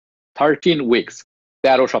ফর 13 উইকস,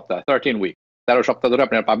 13 সপ্তাহ, 13 সপ্তাহ ধরে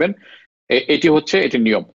আপনারা পাবেন। এটি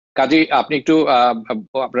নিয়ম। কাজেই আপনি একটু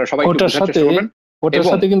আপনারা সবাই ওটার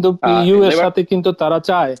সাথে কিন্তু পিইউ এর সাথে কিন্তু তারা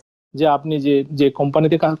চায় যে আপনি যে কোম্পানি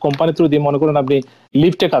থ্রু দিয়ে, মনে করেন আপনি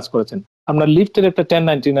লিফটে কাজ করেছেন, আপনার লিফটের একটা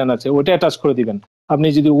 1099 আছে, ওটা অ্যাটাচ করে দিবেন। আপনি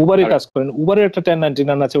যদি উবারে কাজ করেন, উবারের একটা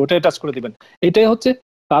 1099 আছে, ওটা অ্যাটাচ করে দিবেন। এটাই হচ্ছে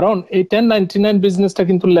কারণ এই 1099 বিজনেসটা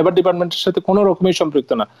কিন্তু লেবার ডিপার্টমেন্টের সাথে কোনো রকমের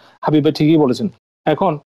সম্পৃক্ত না। হাবিব ভাই ঠিকই বলেছেন।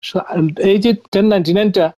 এখন এই যে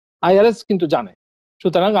 1099টা আইআরএস কিন্তু জানে,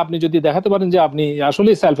 সুতরাং আপনি যদি দেখাতে পারেন যে আপনি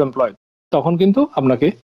আসলে সেলফ এমপ্লয়েড, তখন কিন্তু আপনাকে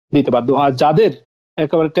দিতে বাধ্য। আর যাদের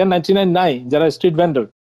একেবারে 1099 নাই, যারা স্ট্রিট ভেন্ডর,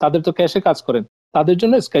 তাদের তো ক্যাশে কাজ করেন, তাদের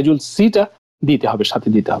জন্য স্কেজুল সিটা দিতে হবে, সাথে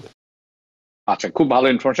দিতে হবে। আচ্ছা, খুব ভালো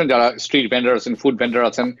ইনফরমেশন। যারা স্ট্রিট ভেন্ডার আছেন, ফুড ভেন্ডার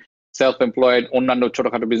আছেন, সেলফ এমপ্লয়েড, অন্যান্য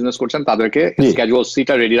ছোটখাটো বিজনেস করছেন, তাদেরকে স্কেজুয়াল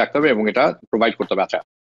সিটা রেডি রাখতে হবে এবং এটা প্রোভাইড করতে হবে। আচ্ছা,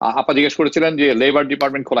 আপা জিজ্ঞেস করেছিলেন যে লেবার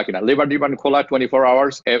ডিপার্টমেন্ট খোলা কিনা। লেবার ডিপার্টমেন্ট খোলা 24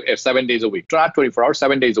 hours 7 days a week, not 24 hours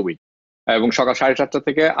 7 days a week, এবং সকাল 7:30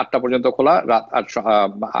 থেকে 8টা পর্যন্ত খোলা,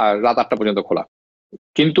 রাত 8টা পর্যন্ত খোলা,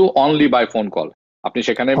 কিন্তু অনলি বাই ফোন কল। আপনি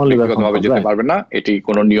সেখানে ব্যক্তিগতভাবে যেতে পারবেন না, এটি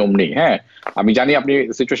কোনো নিয়ম নেই। হ্যাঁ, আমি জানি আপনি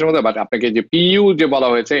সিচুয়েশন মধ্যে, বাট আপনাকে যে পিইউ যে বলা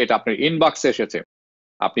হয়েছে, এটা আপনার ইনবক্সে এসেছে।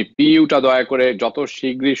 আপনি পিইউটা দয়া করে যত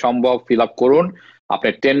শীঘ্রই সম্ভব ফিল আপ করুন।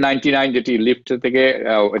 আপনার 1099 যেটি লিফট থেকে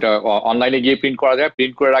এটা অনলাইনে গিয়ে প্রিন্ট করা যায়,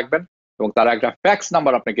 প্রিন্ট করে রাখবেন, এবং তারা একটা ফ্যাক্স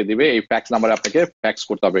নাম্বার আপনাকে দিবে। এই ফ্যাক্স নাম্বারে আপনাকে ফ্যাক্স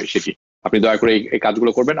করতে হবে সেটি। আপনি দয়া করে এই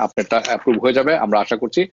কাজগুলো করবেন, আপনারটা অ্যাপ্রুভ হয়ে যাবে। আমরা আশা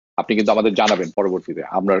করছি আপনি কিন্তু আমাদের জানাবেন পরবর্তীতে।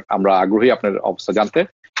 আমরা আগ্রহী আপনার অবস্থা জানতে।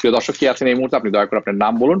 প্রিয় দর্শক, কি আছেন এই মুহূর্তে, আপনি দয়া করে আপনার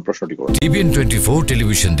নাম বলুন, প্রশ্নটি করুন। TBN 24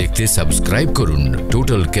 টেলিভিশন দেখতে সাবস্ক্রাইব করুন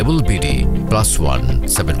টোটাল কেবল বিডি +1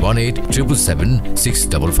 718 777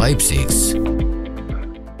 6556।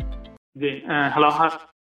 জি, হ্যালো।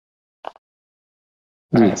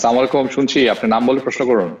 আসসালামু আলাইকুম, শুনছি। আপনার নাম বলে প্রশ্ন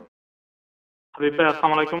করুন। হাবিব ভাই,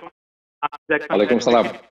 আসসালামু আলাইকুম। ওয়ালাইকুম সালাম।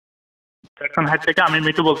 জ্যাকসন হাইট থেকে আমি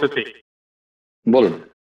মিটু বলতেছি। বলুন।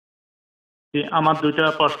 জি, আমার দুইটা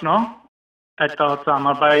প্রশ্ন, একটা হচ্ছে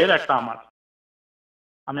আমার ভাইয়ের, একটা আমার।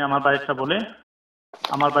 আমি আমার ভাইয়েরটা বলি।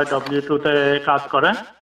 আমার ভাই W2 তে কাজ করে।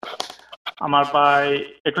 আমার ভাই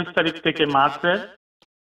 21 তারিখ থেকে মার্চে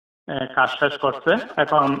কাজ শেষ করছে।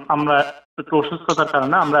 এখন আমরা একটু অসুস্থতার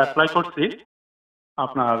কারণে আমরা অ্যাপ্লাই করছি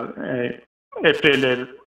আপনার এপ্রিলের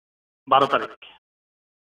 12 তারিখ।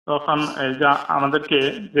 তখন যা আমাদেরকে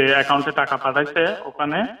যে অ্যাকাউন্টে টাকা পাঠাইছে,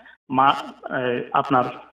 ওখানে আপনার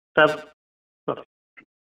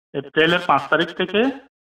এপ্রিলের 5 তারিখ থেকে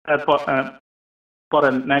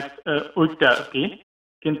পরের নেক্সট উইকটা আর কি,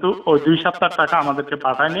 কিন্তু ওই 2 সপ্তাহ টাকা আমাদেরকে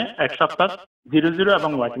পাঠায়নি, 1 সপ্তাহ 00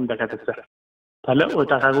 এবং ওয়াইটিং দেখাতেছে। তাহলে ওই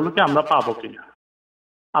টাকাগুলোকে আমরা পাবো কিনা?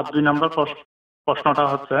 আর 2 নম্বর প্রশ্নটা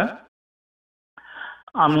হচ্ছে,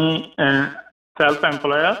 আমি সেলফ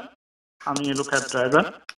এমপ্লয়ার, আমি এলো ক্যাব ড্রাইভার।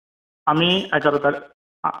 আমি 11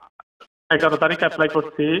 তারিখ অ্যাপ্লাই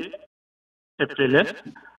করছি এপ্রিলে।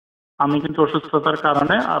 আমি কিন্তু অসুস্থতার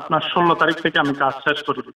কারণে আপনার 16 তারিখ থেকে আমি কাজ শেষ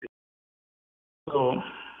করে দিচ্ছি। তো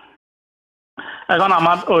এখন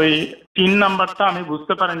আমার ওই 3 নাম্বারটা আমি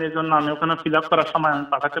বুঝতে পারিনি, এই জন্য আমি ওখানে ফিল আপ করার সময় আমি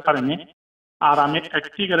পাঠাতে পারিনি। আর আমি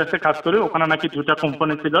একটি গ্যারেজে কাজ করি, ওখানে নাকি 2টা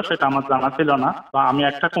কোম্পানি ছিল, সেটা আমার জানা ছিল না, বা আমি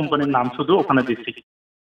একটা কোম্পানির নাম শুধু ওখানে দিচ্ছি।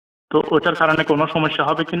 তো ওইটার কারণে কোনো সমস্যা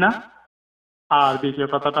হবে কিনা? আর দ্বিতীয়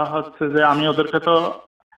কথাটা হচ্ছে যে আমি ওদেরকে তো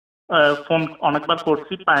ফোন অনেকবার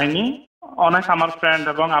করছি, পাইনি। অনেক আমার ফ্রেন্ড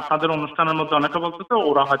এবং আপনাদের অনুষ্ঠানের মধ্যে অনেকে বলছে তো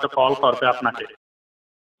ওরা হয়তো কল করবে আপনাকে,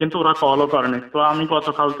 কিন্তু ওরা কলও করেনি। তো আমি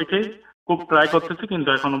গতকাল থেকে খুব ট্রাই করতেছি, কিন্তু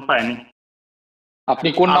এখনো পাইনি। আপনি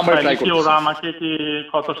কোন নাম্বারে ট্রাই করছেন? ওরা আমাকে কি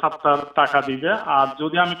কত সপ্তাহ টাকা দিবে? আর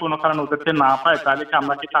যদি আমি কোনো কারণে ওদেরকে না পাই, তাহলে কি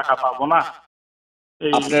আমরা কি টাকা পাবো না?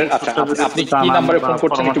 আপনি কি নাম্বারে ফোন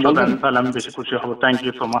করছেন একটু বলবেন? তাহলে আমি বেশি খুশি হব। Thank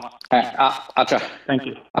you so much. হ্যাঁ, আচ্ছা, থ্যাংক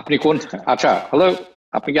ইউ। আপনি কোন, আচ্ছা, হ্যালো,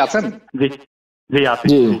 আপনি কি আছেন? জি জি আছি।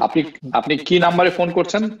 আপনি কি নাম্বারে ফোন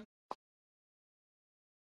করছেন?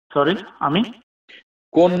 সরি, আমি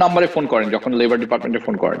কোন নাম্বারে ফোন করেন যখন লেবার ডিপার্টমেন্টে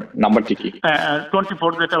ফোন করেন? নাম্বারটি কি?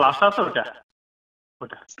 24 যেটা লাস্ট আছে ওটা।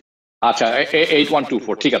 আচ্ছা,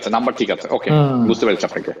 8124, ঠিক আছে, নাম্বার ঠিক আছে, ওকে, বুঝতে পেরেছি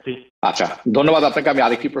আপনাকে। আচ্ছা, ধন্যবাদ আপনাকে। আমি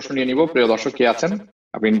আরেকটি প্রশ্ন নিয়ে নিব। প্রিয় দর্শক, কে আছেন,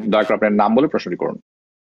 আপনি দয়া করে আপনার নাম বলে প্রশ্নটি করুন।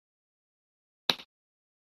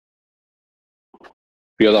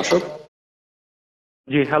 প্রিয় দর্শক।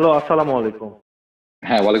 জি, হ্যালো, আসসালামু আলাইকুম।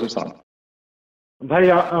 হ্যাঁ, ওয়ালাইকুম সালাম। ভাই,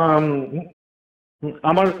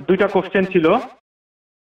 আমার 2টা কোশ্চেন ছিল।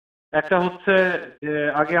 একটা হচ্ছে যে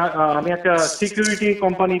আগে আমি একটা সিকিউরিটি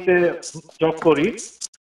কোম্পানিতে জব করি,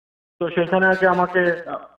 তো সেখানে আগে আমাকে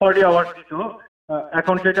 40 আওয়ার্স দিত,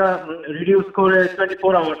 এখন সেটা রিডিউস করে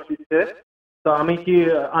 24 আওয়ার্স দিচ্ছে। তো আমি কি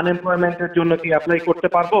আনএমপ্লয়মেন্টের জন্য কি অ্যাপ্লাই করতে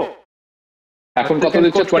পারবো? এখন কত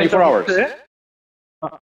দিচ্ছে? 24 আওয়ার্স।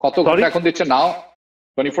 কত ঘন্টা এখন দিচ্ছে নাও?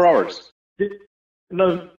 24 আওয়ার্স।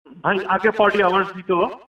 ভাই, আগে 40 আওয়ার্স দিত,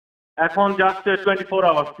 এখন জাস্ট 24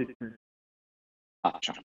 আওয়ার্স দিচ্ছে।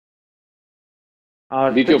 আচ্ছা, আর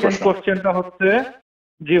দ্বিতীয় কোশ্চেনটা হচ্ছে,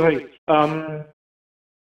 জি ভাই,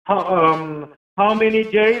 how many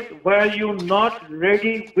days were you not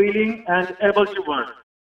ready, willing and able to work?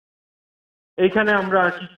 এখানে আমরা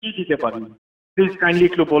কি দিতে পারি? প্লিজ কাইন্ডলি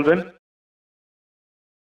একটু বলবেন।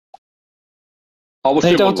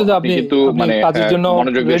 অবশ্যই এটা হচ্ছে যে আপনি কাজের জন্য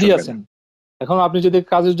রেডি আছেন। এখন আপনি যদি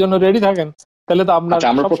কাজের জন্য রেডি থাকেন তাহলে তো আপনার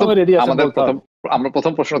সবসময় রেডি আছেন বলতে হবে। আমরা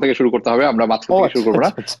প্রথম প্রশ্ন থেকে শুরু করতে হবে, আমরা মাঝখান থেকে শুরু করব না।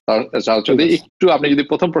 যদি একটু আপনি যদি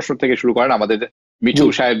প্রথম প্রশ্ন থেকে শুরু করেন, আমাদের মিঠু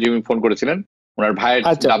সাহেব যিনি ফোন করেছিলেন, ওনার ভাইয়ের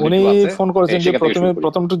উনি ফোন করেছেন যে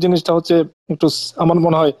প্রথমটা জিনিসটা হচ্ছে একটু আমার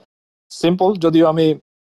মনে হয় সিম্পল, যদিও আমি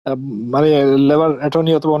মানে লেবার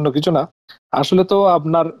অ্যাটর্নি অথবা অন্য কিছু না। আসলে তো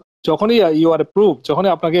আপনার যখনই ইউ আর অ্যাপ্রুভ,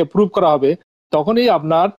 যখনই আপনাকে অ্যাপ্রুভ করা হবে তখনই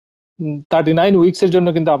আপনার 39 উইকস এর জন্য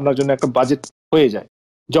কিন্তু আপনার জন্য একটা বাজেট হয়ে যায়।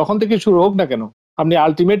 যখন থেকে শুরু হোক না কেন, আপনি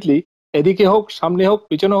আলটিমেটলি এদিকে হোক, সামনে হোক,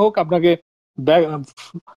 পিছনে হোক, আপনাকে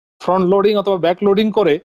ফ্রন্ট লোডিং অথবা ব্যাক লোডিং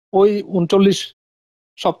করে ওই 39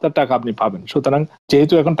 সপ্তাহ টাকা আপনি পাবেন। সুতরাং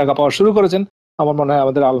যেহেতু এখন টাকা পাওয়া শুরু করেছেন, আমার মনে হয়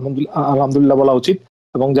আমাদের আলহামদুলিল্লাহ বলা উচিত।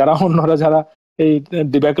 এবং যারা অন্যরা যারা এই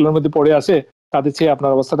ডিব্যাকেলের মধ্যে পড়ে আছে তাদের চেয়ে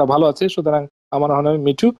আপনার অবস্থাটা ভালো আছে। সুতরাং আমার মনে হয়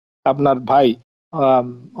মিঠু, আপনার ভাই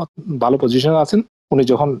ভালো পজিশনে আছেন। উনি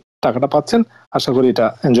যখন টাকাটা পাচ্ছেন আশা করি এটা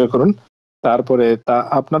এনজয় করুন। তারপরে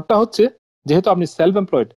আপনারটা হচ্ছে যেহেতু আপনি সেলফ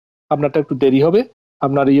এমপ্লয়েড, আপনারটা একটু দেরি হবে।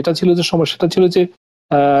 আপনার এটা ছিল যে সমস্যাটা ছিল যে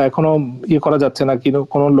এখনো করা যাচ্ছে না, কিন্তু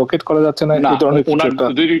কোনো লোকেট করা যাচ্ছে না। এই ধরনের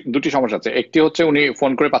দুটি সমস্যা আছে। একটি হচ্ছে উনি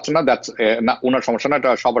ফোন করে পাচ্ছেন না, না ওনার সমস্যা না,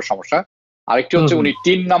 এটা সবার সমস্যা। আরেকটি হচ্ছে উনি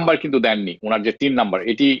 3 নাম্বার কিন্তু দেননি। ওনার যে 3 নাম্বার,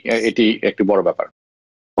 এটি একটি বড় ব্যাপার।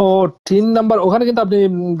 ও 3 নাম্বার, ওখানে কিন্তু আপনি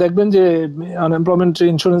দেখবেন যে আনএমপ্লয়মেন্ট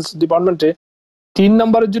ইন্স্যুরেন্স ডিপার্টমেন্টে 3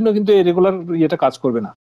 নাম্বারের জন্য কিন্তু এই রেগুলার ইয়েটা কাজ করবে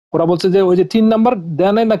না। ওরা বলছে যে ওই যে 3 নাম্বার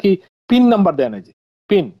দেয় নাই, নাকি পিন নাম্বার দেয় নাই, যে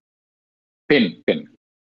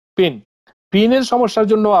পিনের সমস্যার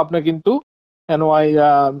জন্য আপনার কিন্তু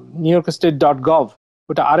NY.NewYorkState.gov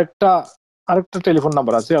ওটা আরেকটা টেলিফোন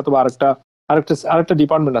নাম্বার আছে, অথবা আরেকটা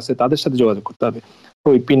ডিপার্টমেন্ট আছে, তাদের সাথে যোগাযোগ করতে হবে।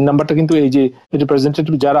 ওই পিন নাম্বারটা কিন্তু এই যে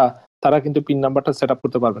রিপ্রেজেন্টেটিভ যারা, তারা কিন্তু পিন নাম্বারটা সেট আপ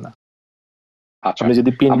করতে পারবে না। আচ্ছা,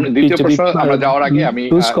 দ্বিতীয় প্রশ্ন আমরা যাওয়ার আগে আমি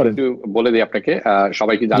একটু বলে দিই আপনাকে,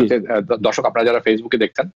 সবাইকে জানতে, দর্শক আপনারা যারা ফেসবুকে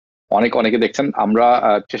দেখছেন, অনেকে দেখছেন, আমরা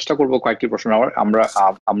চেষ্টা করব কয়েকটি প্রশ্ন নেওয়ার।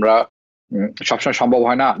 আমরা সবসময় সম্ভব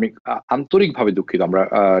হয় না। আমি আন্তরিকভাবে দুঃখিত, আমরা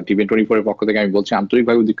TBN 24 এর পক্ষ থেকে আমি বলছি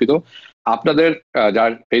আন্তরিকভাবে দুঃখিত। আপনাদের যারা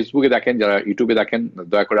ফেসবুকে দেখেন, যারা ইউটিউবে দেখেন,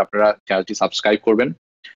 দয়া করে আপনারা চ্যানেলটি সাবস্ক্রাইব করবেন।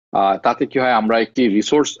 তাতে কি হয়, আমরা একটি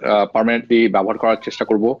রিসোর্স পার্মানেন্টলি ব্যবহার করার চেষ্টা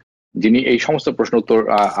করব, যিনি এই সমস্ত প্রশ্ন উত্তর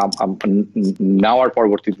নেওয়ার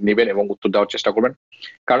পরবর্তীতে নেবেন এবং উত্তর দেওয়ার চেষ্টা করবেন।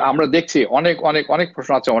 কারণ আমরা দেখছি অনেক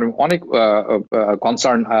প্রশ্ন আছে, অনেক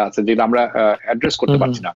কনসার্ন আছে যেটা আমরা অ্যাড্রেস করতে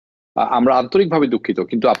পারছি না। আমরা আন্তরিকভাবে দুঃখিত,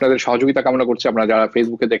 কিন্তু আপনাদের সহযোগিতা কামনা করছি। আপনারা যারা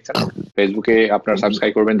ফেসবুকে দেখছেন, ফেসবুকে আপনারা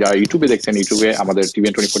সাবস্ক্রাইব করবেন। যারা ইউটিউবে দেখছেন, ইউটিউবে আমাদের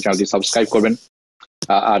TBN 24 চ্যানেলটি সাবস্ক্রাইব করবেন।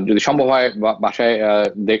 আর যদি সম্ভব হয় বাসায়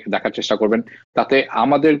দেখার চেষ্টা করবেন, তাতে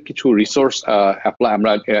আমাদের কিছু রিসোর্স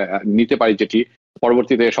আমরা নিতে পারি, যেটি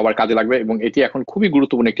পরবর্তীতে সবার কাজে লাগবে। এবং এটি এখন খুবই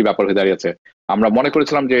গুরুত্বপূর্ণ একটি ব্যাপার হয়ে দাঁড়িয়েছে। আমরা মনে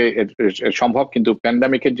করেছিলাম যে সম্ভব, কিন্তু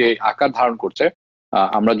প্যান্ডামিকের যে আকার ধারণ করছে,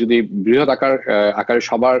 আমরা যদি বৃহৎ আকারে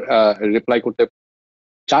সবার রিপ্লাই করতে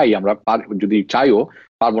চাই, আমরা যদি চাইও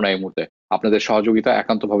পারবো না এই মুহূর্তে। আপনাদের সহযোগিতা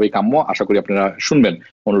একান্তভাবেই কাম্য। আশা করি আপনারা শুনবেন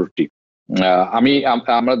অনুরোধটি।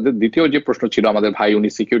 আমাদের দ্বিতীয় যে প্রশ্ন ছিল, আমাদের ভাই, উনি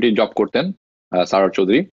সিকিউরিটি জব করতেন, সারার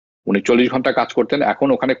চৌধুরী, উনি 40 ঘন্টা কাজ করতেন, এখন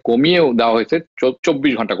ওখানে কমিয়েও দেওয়া হয়েছে,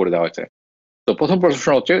 24 ঘন্টা করে দেওয়া হয়েছে। তো প্রথম প্রশ্ন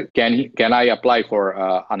হচ্ছে, can I apply for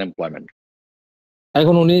unemployment?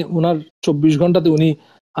 এখন ওনার 24 ঘন্টাতে উনি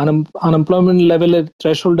আনএমপ্লয়মেন্ট লেভেলের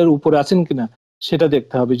থ্রেশহোল্ডের উপরে আছেন কিনা সেটা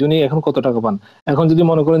দেখতে হবে, যিনি এখন কত টাকা পান। এখন যদি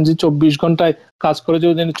মনে করেন যে 24 ঘন্টায় কাজ করে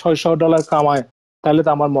যদি $600 কামায়, তাহলে তো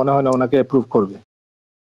আমার মনে হয় না ওনাকে অ্যাপ্রুভ করবে।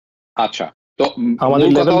 আচ্ছা, তো আমাদের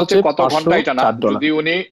কথা হচ্ছে কত ঘন্টা, এটা না।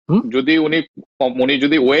 যদি উনি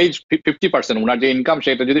যদি ওয়েজ 50%, ওনার যে ইনকাম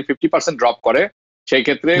সেটা যদি 50% ড্রপ করে, সেই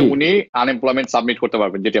ক্ষেত্রে উনি আনএমপ্লয়মেন্ট সাবমিট করতে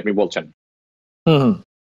পারবেন, যেটি আপনি বলছেন।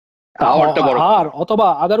 আর অথবা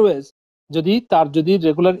আদারওয়াইজ যদি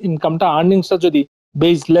রেগুলার ইনকামটা, আর্নিংসটা যদি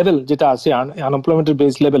বেস লেভেল যেটা আছে, আনএমপ্লয়মেন্টের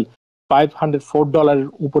বেস লেভেল $504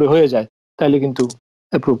 উপরে হয়ে যায়, তাহলে কিন্তু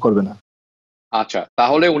অ্যাপ্রুভ করবে না। আচ্ছা,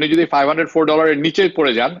 তাহলে উনি যদি $504 এর নিচে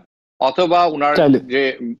পড়ে যান, অথবা উনার যে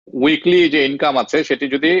উইকলি যে ইনকাম আছে সেটি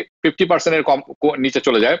যদি 50% এর কম নিচে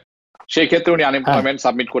চলে যায়, সেই ক্ষেত্রে উনি আনএমপ্লয়মেন্ট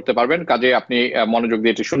সাবমিট করতে পারবেন। কাজে আপনি মনোযোগ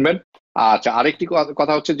দিয়ে এটি শুনবেন। আচ্ছা, আরেকটি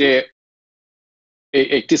কথা হচ্ছে যে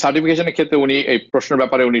একটি সার্টিফিকেশনের ক্ষেত্রে উনি এই প্রশ্নের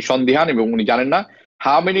ব্যাপারে উনি সন্দিহান এবং উনি জানেন না।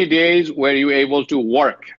 How many days were you able to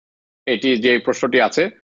work, এটি যে প্রশ্নটি আছে,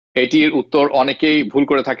 এটির উত্তর অনেকেই ভুল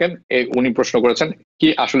করে থাকেন। উনি প্রশ্ন করেছেন কি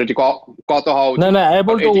আসলে এটি কত হওয়া উচিত? না,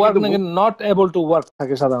 এবল টু ওয়ার্ক না, নট এবল টু ওয়ার্ক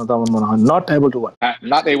থাকে সাধারণত, আমার মনে হয় নট এবল টু ওয়ার্ক,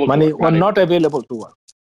 মানে নট অ্যাভেলেবল টু ওয়ার্ক।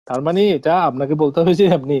 তার মানে এটা আপনাকে বলতে হবে যে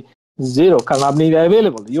আপনি জিরো, কারণ আপনি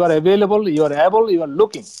available, you R available, you are able, you are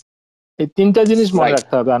looking. এই তিনটা জিনিস মনে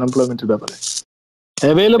রাখতে হবে আনএমপ্লয়মেন্টের ব্যাপারে।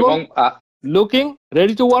 Available, looking,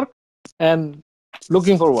 ready to work and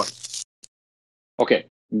looking for work. ওকে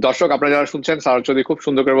দর্শক, আপনারা যারা শুনছেন, স্যার চৌধুরী খুব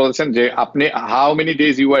সুন্দর করে বলেছেন যে আপনি how many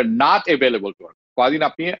days you are not available to work, কদিন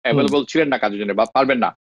আপনি অ্যাভেলেবল ছিলেন না কাজের জন্য বা পারবেন না,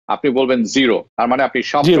 আপনি বলবেন জিরো। তার মানে আপনি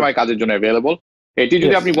সবসময় কাজের জন্য অ্যাভেলেবল। এটি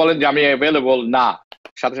যদি আপনি বলেন যে আমি অ্যাভেলেবল না,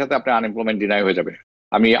 সাথে সাথে আপনার আনএমপ্লয়মেন্ট ডিনাই হয়ে যাবে।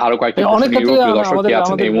 আমি আরো কয়েকটি দর্শক কি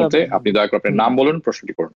আছেন এই মুহূর্তে, আপনি দয়া করে আপনার নাম বলুন,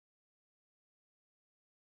 প্রশ্নটি করুন।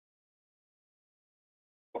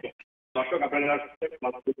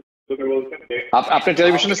 আপনার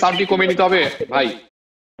টেলিভিশনের সাউন্ডটি কমিয়ে নিতে হবে ভাই,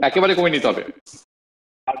 একেবারে কমিয়ে নিতে হবে।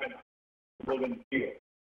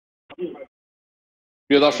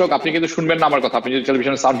 প্রিয় দর্শক, আপনি কিন্তু শুনবেন না আমার কথা আপনি যদি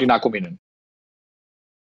টেলিভিশনের সাউন্ডটি না কমিয়ে নেন।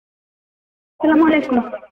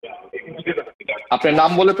 আপনার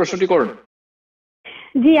নাম বলে প্রশ্নটি করুন।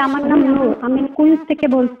 জি, আমার নাম নূর, আমি কুইন্স থেকে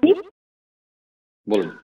বলছি। বলুন।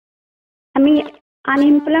 আমি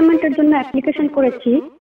আনএমপ্লয়মেন্টের জন্য অ্যাপ্লিকেশন করেছি,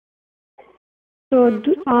 তো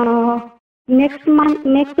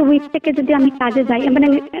নেক্সট উইক থেকে যদি আমি কাজে যাই, মানে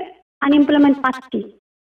আনএমপ্লয়মেন্ট পাচ্ছি,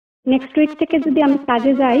 নেক্সট উইক থেকে যদি আমি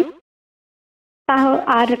কাজে যাই,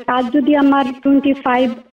 আর কাজ যদি আমার 3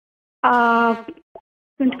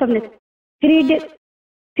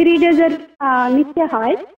 ডেজের নিচে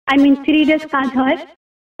হয়, আই মিন 3 ডেজ কাজ হয়,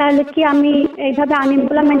 তাহলে কি আমি এইভাবে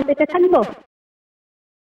আনএমপ্লয়মেন্ট পেতে থাকবো?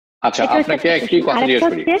 আচ্ছা, আপনাকে একটি কথা জিজ্ঞেস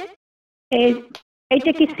করি,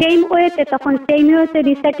 এইটা কি সেম ওয়েতে, তখন সেম ওয়েতে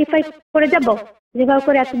রিসার্টিফাই করে যাব যেভাবে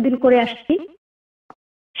করে এতদিন করে আসছি?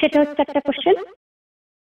 সেটা হচ্ছে একটা কোশ্চেন।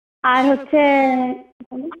 আর হচ্ছে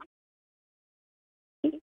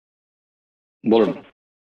বলুন।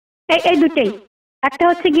 এই দুটেই। একটা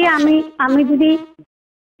হচ্ছে গিয়ে আমি যদি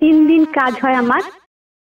 3 দিন কাজ হয় আমার,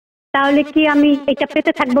 তাহলে কি আমি এটা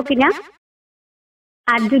পেতে থাকবো কিনা?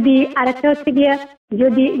 আর যদি আরেকটা হচ্ছে গিয়ে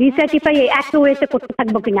যদি রিসার্টিফাই একই ওয়েতে করতে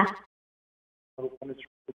থাকবো কিনা?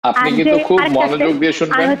 আপনি কিন্তু খুব মনোযোগ দিয়ে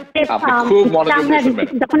শুনবেন, আপনি খুব মনোযোগ দিয়ে শুনবেন।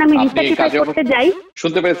 যখন আমি রিসার্টিফাই করতে যাই,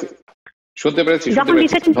 শুনতে পেরেছি, যখন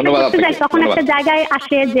রিসার্টিফাই করতে যাই, তখন একটা জায়গায়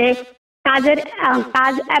আসে যে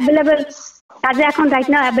কাজ অ্যাভেলেবল, কাজে এখন রাইট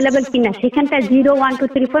নাও অ্যাভেলেবল কিনা, সেখানটা 0, 1, 2,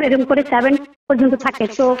 3, 4 এরকম করে 7 পর্যন্ত থাকে।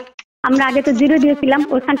 তো আমরা আগে তো 0 দিয়েছিলাম,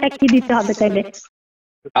 ওখানটা কি দিতে হবে তাইলে?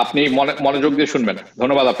 আপনি মনোযোগ দিয়ে শুনবেন।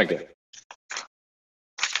 ধন্যবাদ আপনাকে।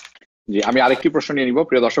 জি, আমি আরেকটি প্রশ্ন নিয়ে নিব।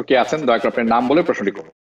 প্রিয় দর্শক কে আছেন, দয়া করে আপনার নাম বলে প্রশ্নটি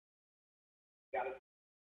করুন।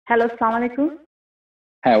 হ্যালো, আসসালামু আলাইকুম।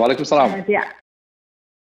 হ্যাঁ, ওয়ালাইকুম সালাম।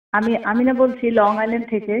 আমি আমিনা বলছি, লং আইল্যান্ড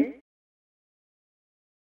থেকে।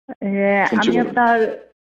 আমি আপনার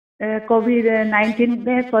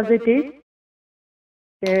COVID-19 পজিটিভ।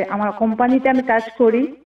 আমার কোম্পানিতে আমি কাজ করি,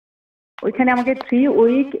 ওইখানে আমাকে 3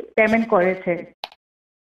 উইক পেমেন্ট করেছে,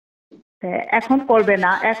 এখন করবে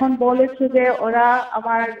না। এখন বলেছে যে ওরা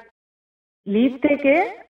আমার লিভ থেকে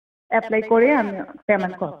অ্যাপ্লাই করে আমি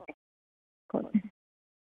পেমেন্ট করব।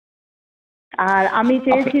 আর আমি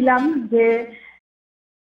চেয়েছিলাম যে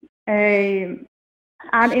এই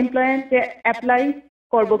আনএমপ্লয়েমেন্ট অ্যাপ্লাই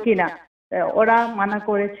করব কিনা, ওরা মানা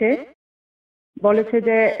করেছে, বলেছে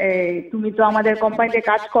যে তুমি তো আমাদের কোম্পানিতে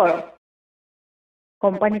কাজ করো,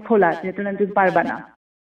 কোম্পানি খোলা, যেহেতু তুমি পারবা না।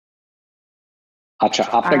 আচ্ছা,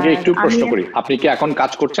 আপনাকে একটু প্রশ্ন করি, আপনি কি এখন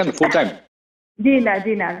কাজ করছেন ফুল টাইম? জি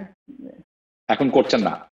না, এখন করছেন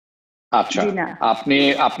না। আচ্ছা,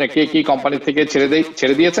 আপনাকে কি কোম্পানি থেকে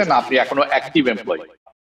ছেড়ে দিয়েছেন, না আপনি এখনো অ্যাক্টিভ এমপ্লয়ি?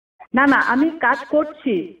 না, আমি কাজ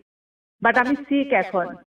করছি, বাট আমি সিক এখন।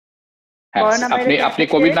 আপনি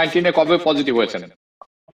COVID-19 কবে পজিটিভ হয়েছেন?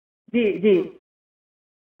 জি।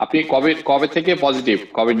 আপনি কবে থেকে পজিটিভ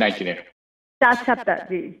COVID-19? 4 সপ্তাহ।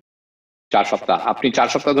 জি, 4 সপ্তাহ। আপনি 4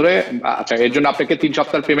 সপ্তাহ ধরে, আচ্ছা, এর জন্য আপনাকে 3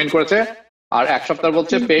 সপ্তাহ পেমেন্ট করেছে, আর 1 সপ্তাহ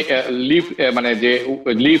বলছে লিভ, মানে যে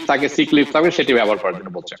লিভ থাকে, সিক লিভ থাকে, সেটি ব্যবহার করার জন্য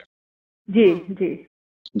বলছে।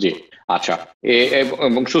 জি। আচ্ছা,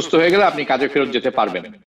 এবং সুস্থ হয়ে গেলে আপনি কাজে ফেরত যেতে পারবেন।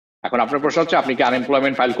 এখন আপনার প্রশ্ন হচ্ছে আপনি কি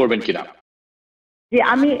আনএমপ্লয়মেন্ট ফাইল করবেন কিনা? জি,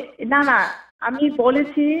 আমি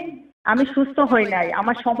বলেছি আমি সুস্থ হই নাই,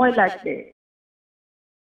 আমার সময় লাগবে।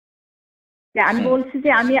 আমি বলছি যে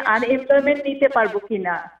আমি আনএমপ্লয়মেন্ট নিতে পারবো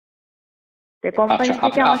কিনা, কোম্পানি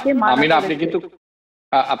থেকে আমাকে মানা করেছে।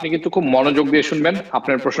 আপনি কিন্তু খুব মনোযোগ দিয়ে শুনবেন,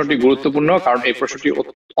 আপনার প্রশ্নটি গুরুত্বপূর্ণ, কারণ এই প্রশ্নটি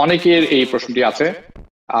অনেকের এই প্রশ্নটি আছে।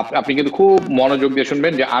 আপনি কিন্তু খুব মনোযোগ দিয়ে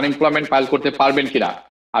শুনবেন যে আনএমপ্লয়মেন্ট ফাইল করতে পারবেন কিনা,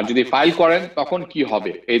 আর যদি ফাইল করেন তখন কি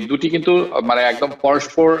হবে। এই দুটি কিন্তু মানে একদম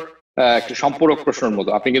পরস্পর সম্পূরক প্রশ্নের মতো।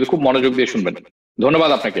 আপনি কিন্তু খুব মনোযোগ দিয়ে শুনবেন।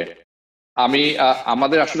 ধন্যবাদ আপনাকে।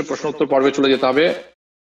 আমাদের আসলে প্রশ্ন উত্তর পর্বে চলে যেতে হবে।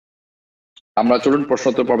 আমরা চলুন প্রশ্ন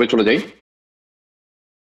উত্তর পর্বে চলে যাই।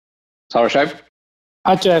 সারা সাহেব।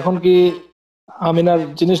 আচ্ছা, এখন কি আমিনার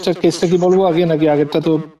জিনিসটা কেসটা কি বলবো আগে নাকি আগেরটা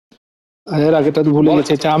তো এর আগেটা তো ভুলে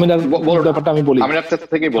গেছি। আচ্ছা আমিনার ব্যাপারটা আমি বলি। আমিনার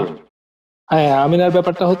থেকে বলুন। হ্যাঁ, আমিনার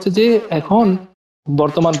ব্যাপারটা হচ্ছে যে এখন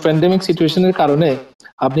বর্তমান প্যান্ডেমিক সিচুয়েশনের কারণে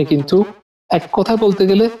আপনি কিন্তু এক কথা বলতে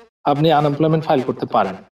গেলে আপনি আনএমপ্লয়মেন্ট ফাইল করতে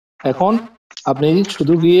পারেন। এখন আপনি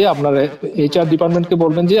শুধু গিয়ে আপনার এইচআর ডিপার্টমেন্টকে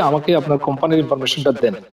বলবেন যে আমাকে আপনার কোম্পানির ইনফরমেশনটা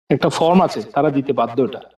দেন, একটা ফর্ম আছে তারা দিতে বাধ্য।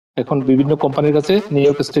 এটা এখন বিভিন্ন কোম্পানির কাছে নিউ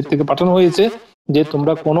ইয়র্ক স্টেট থেকে পাঠানো হয়েছে যে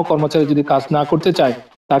তোমরা কোনো কর্মচারী যদি কাজ না করতে চায়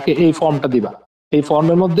তাকে এই ফর্মটা দিবা। এই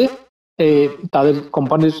ফর্মের মধ্যে তাদের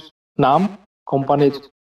কোম্পানির নাম, কোম্পানির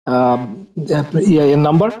ইআইএন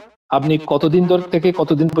নাম্বার, আপনি কতদিন ধরে থেকে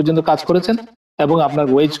কতদিন পর্যন্ত কাজ করেছেন এবং আপনার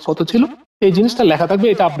ওয়েজ কত ছিল, এই জিনিসটা লেখা থাকবে।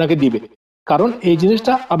 এটা আপনাকে দিবে, কারণ এই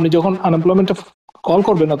জিনিসটা আপনি যখন আনএমপ্লয়মেন্টে কল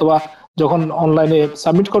করবেন অথবা যখন অনলাইনে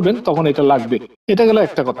সাবমিট করবেন তখন এটা লাগবে। এটা গেল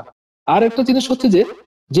একটা কথা। আর একটা জিনিস হচ্ছে যে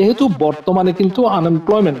যেহেতু বর্তমানে কিন্তু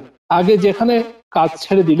আনএমপ্লয়মেন্ট, আগে যেখানে কাজ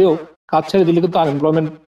ছেড়ে দিলে কিন্তু আনএমপ্লয়মেন্ট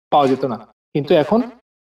পাওয়া যেত না, কিন্তু এখন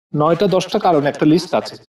 9টা 10টা কারণ একটা লিস্ট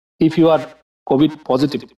আছে। If you R Covid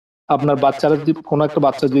positive, আপনার বাচ্চারা যদি কোনো একটা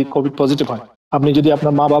বাচ্চা যদি কোভিড পজিটিভ হয়, আপনি যদি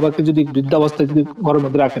আপনার মা বাবাকে যদি বৃদ্ধাবস্থায় যদি ঘরের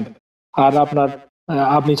মধ্যে রাখেন, আর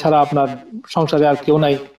আপনি ছাড়া আপনার সংসারে আর কেউ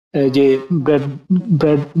নাই যে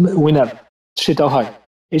ব্রেড উইনার, সেটা হয়।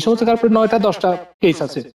 এই সমস্ত কারণে 9টা 10টা কেস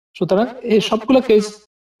আছে। সুতরাং এই সবগুলো কেস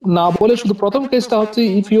না বলে শুধু প্রথম কেসটা হচ্ছে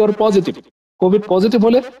if you R positive, Covid positive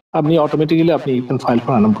হলে আপনি অটোমেটিক্যালি আপনি you can file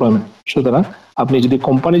for unemployment. সুতরাং আপনি যদি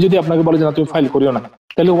কোম্পানি যদি আপনাকে বলে যে না তুমি ফাইল করিও না,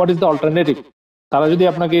 তাহলে হোয়াট ইজ দ্য অল্টারনেটিভ? তারা যদি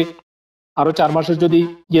আপনাকে আরো 4 মাসের যদি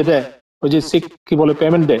ইয়ে দেয়, ওই যে সিক কি বলে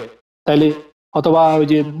পেমেন্ট দেয়, তাইলে অথবা ওই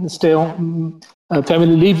যে স্টে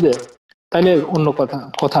ফ্যামিলি লিভ দেয়, তাহলে অন্য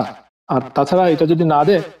কথা। আর তাছাড়া এটা যদি না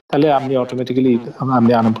দেয় তাহলে আপনি অটোমেটিক্যালি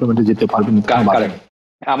আপনি আনএমপ্লয়মেন্টে যেতে পারবেন।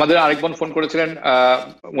 আমাদের আরেকজন ফোন করেছিলেন,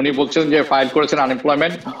 উনি বলছেন যে ফাইল করেছেন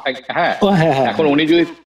আনএমপ্লয়মেন্ট। হ্যাঁ, এখন উনি যদি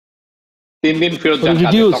 3 দিন ফেরত যান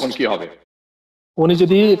তখন কি হবে? উনি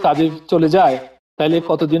যদি কাজে চলে যায় তাহলে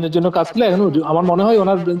কতদিনের জন্য কাজ করলে? এখন আমার মনে হয়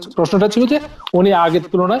ওনার প্রশ্নটা ছিল যে উনি আগের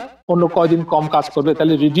তুলনায় অন্য কয়দিন কম কাজ করবে,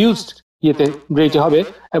 তাহলে রিডিউসড ইয়েতে রেটে হবে।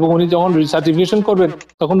 এবং উনি যখন রিসার্টিফিকেশন করবেন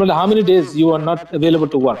তখন বলে how many days you are not available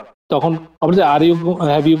to work, তখন আমরা যে are you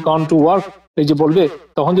have you gone to work এই যে বলবে,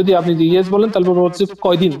 তখন যদি আপনি ইয়েস বলেন তাহলে হচ্ছে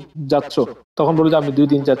কয়দিন যাচ্ছ, তখন বলবে যে আমি 2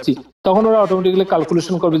 দিন যাচ্ছি। তখন ওরা অটোমেটিক্যালি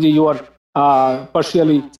ক্যালকুলেশন করবে যে you R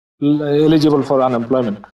partially eligible for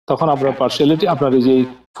unemployment. তখন আপনার পার্শিয়ালিটি, আপনার এই যে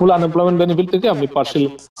ফুল আনএমপ্লয়মেন্ট বেনিফিট থেকে আপনি পার্শিয়াল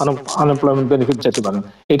আনএমপ্লয়মেন্ট বেনিফিট যেতে পারেন।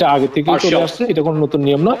 এটা আগে থেকে চলে আসছে, এটা কোনো নতুন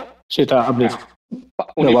নিয়ম নয়। সেটা আপনি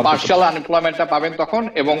পার্শিয়াল আনএমপ্লয়মেন্টটা পাবেন তখন,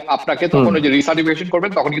 এবং আপনাকে তখন ওই যে রিসার্টিফিকেশন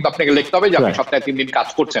করবেন তখন কিন্তু আপনাকে লিখতে হবে যে আপনি সপ্তাহে 3 দিন কাজ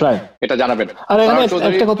করছেন, এটা জানাবেন। আর এখানে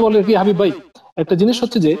একটা কথা বলে কি হাবিব ভাই, একটা জিনিস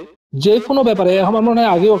হচ্ছে যে কোনো ব্যাপারে আমার মনে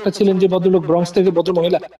হয় আগেও একটা ছিলেন যে ভদ্রলোক ভদ্র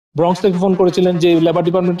মহিলা ব্রঙ্কস থেকে ফোন করেছিলেন যে লেবার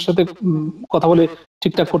ডিপার্টমেন্টের সাথে কথা বলে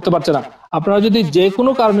ঠিকঠাক করতে পারছে না। আপনারা যদি যে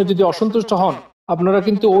কোনো কারণে যদি অসন্তুষ্ট হন, আপনারা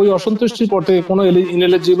কিন্তু ওই অসন্তুষ্টির পর থেকে কোনো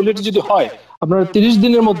ইনএলিজিবিলিটি যদি হয়, আপনারা 30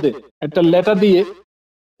 দিনের মধ্যে একটা লেটার দিয়ে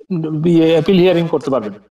অ্যাপিল হিয়ারিং করতে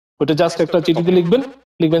পারবেন। ওটা জাস্ট একটা চিঠিতে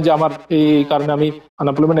লিখবেন যে আমার এই কারণে আমি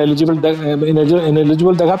আনএমপ্লয়মেন্ট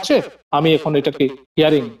এলিজিবল দেখাচ্ছে, আমি এখন এটাকে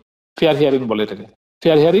ফেয়ার হিয়ারিং বলে, এটাকে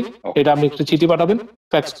ফেয়ার হিয়ারিং। এটা আপনি একটা চিঠি পাঠাবেন,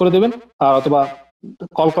 ফ্যাক্স করে দেবেন, অথবা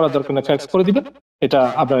কল করার দরকার নেই, ফ্যাক্স করে দিবেন, এটা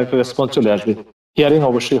আপনার একটা রেসপন্স চলে আসবে। হিয়ারিং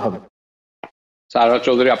অবশ্যই হবে। সারওয়ার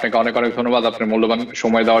চৌধুরী, আপনাকে অনেক অনেক ধন্যবাদ আপনার মূল্যবান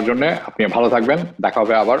সময় দেওয়ার জন্য। আপনি ভালো থাকবেন, দেখা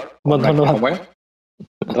হবে আবার।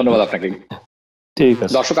 ধন্যবাদ আপনাকে।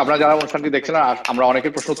 দর্শক, আপনারা যারা অনুষ্ঠানটি দেখছেন, আমরা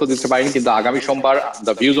অনেকের প্রশ্ন উত্তর দিতে পারিনি, কিন্তু আগামী সোমবার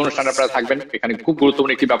দ্য ভিউজ অনুষ্ঠানে আপনারা থাকবেন। এখানে খুব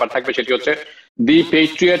গুরুত্বপূর্ণ একটি ব্যাপার থাকবে, সেটি হচ্ছে দি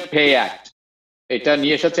পেট্রিয়ট পে অ্যাক্ট। এটা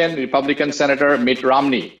নিয়ে এসেছেন রিপাবলিকান সেনেটর মিট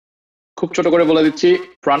রমনি। খুব ছোট করে বলে দিচ্ছি,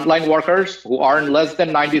 ফ্রন্টলাইন ওয়ার্কার্স হু আর্ন লেস দেন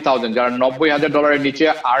 $90,000, যারা $90,000 নিচে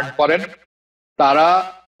আর্ন করেন, তারা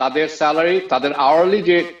তাদের স্যালারি, তাদের আওয়ারলি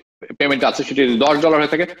যে পেমেন্ট আছে সেটি $10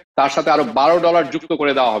 হয়ে থাকে, তার সাথে আরো $12 যুক্ত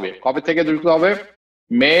করে দেওয়া হবে। কবে থেকে যুক্ত হবে?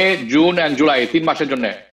 মে, জুন এন্ড জুলাই, 3 মাসের জন্য।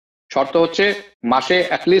 শর্ত হচ্ছে মাসে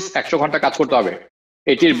অ্যাটলিস্ট 100 ঘন্টা কাজ করতে হবে।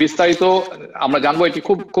 এটির বিস্তারিত আমরা জানবো, এটি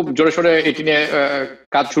খুব খুব জোরে সোরে এটি নিয়ে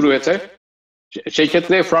কাজ শুরু হয়েছে। সেই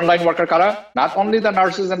ক্ষেত্রে ফ্রন্টলাইন ওয়ার্কার কারা? Not only the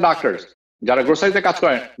nurses and doctors, যারা গ্রোসারিতে কাজ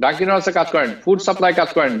করেন, ডাঙ্কিন ডোনাটসে কাজ করেন, ফুড সাপ্লাই কাজ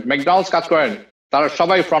করেন, ম্যাকডোনাল্ডস কাজ করেন, তারা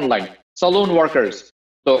সবাই ফ্রন্টলাইন। সালুন ওয়ার্কার্স।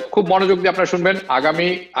 তো খুব মনোযোগ দিয়ে আপনারা শুনবেন।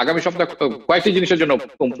 আগামী সপ্তাহে কয়েকটি জিনিসের জন্য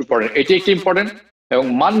ইম্পর্টেন্ট, এটি একটি ইম্পর্টেন্ট। এবং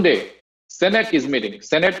Monday senate is meeting,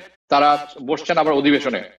 senate তারা বসছেন আবার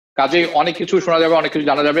অধিবেশনে, কাজেই অনেক কিছু শোনা যাবে, অনেক কিছু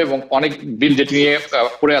জানা যাবে, এবং অনেক বিল যেটি নিয়ে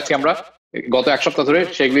পড়ে আছি আমরা গত 1 সপ্তাহ ধরে,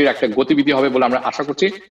 সেগুলির একটা গতিবিধি হবে বলে আমরা আশা করছি।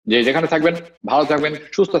 যে যেখানে থাকবেন ভালো থাকবেন,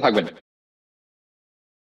 সুস্থ থাকবেন।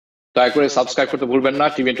 দয়া করে সাবস্ক্রাইব করতে ভুলবেন না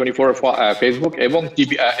TBN 24 ফেসবুক এবং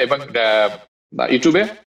ইউটিউবে,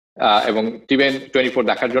 এবং TBN 24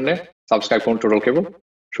 দেখার জন্য সাবস্ক্রাইব করুন টোটাল কেবল।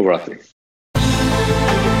 শুভরাত্রি।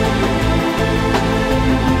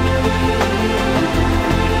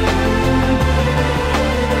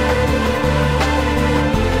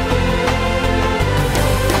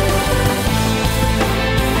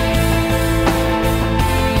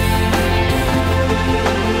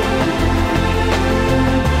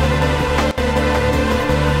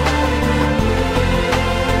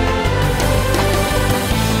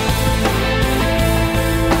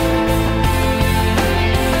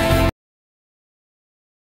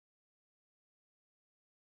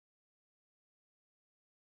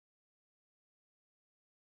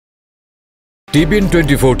 TBN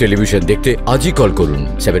 24 টেলিভিশন দেখতে আজই কল করুন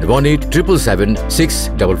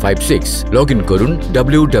 7187776556। লগ ইন করুন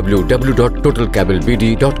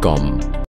www.totalcablebd.com।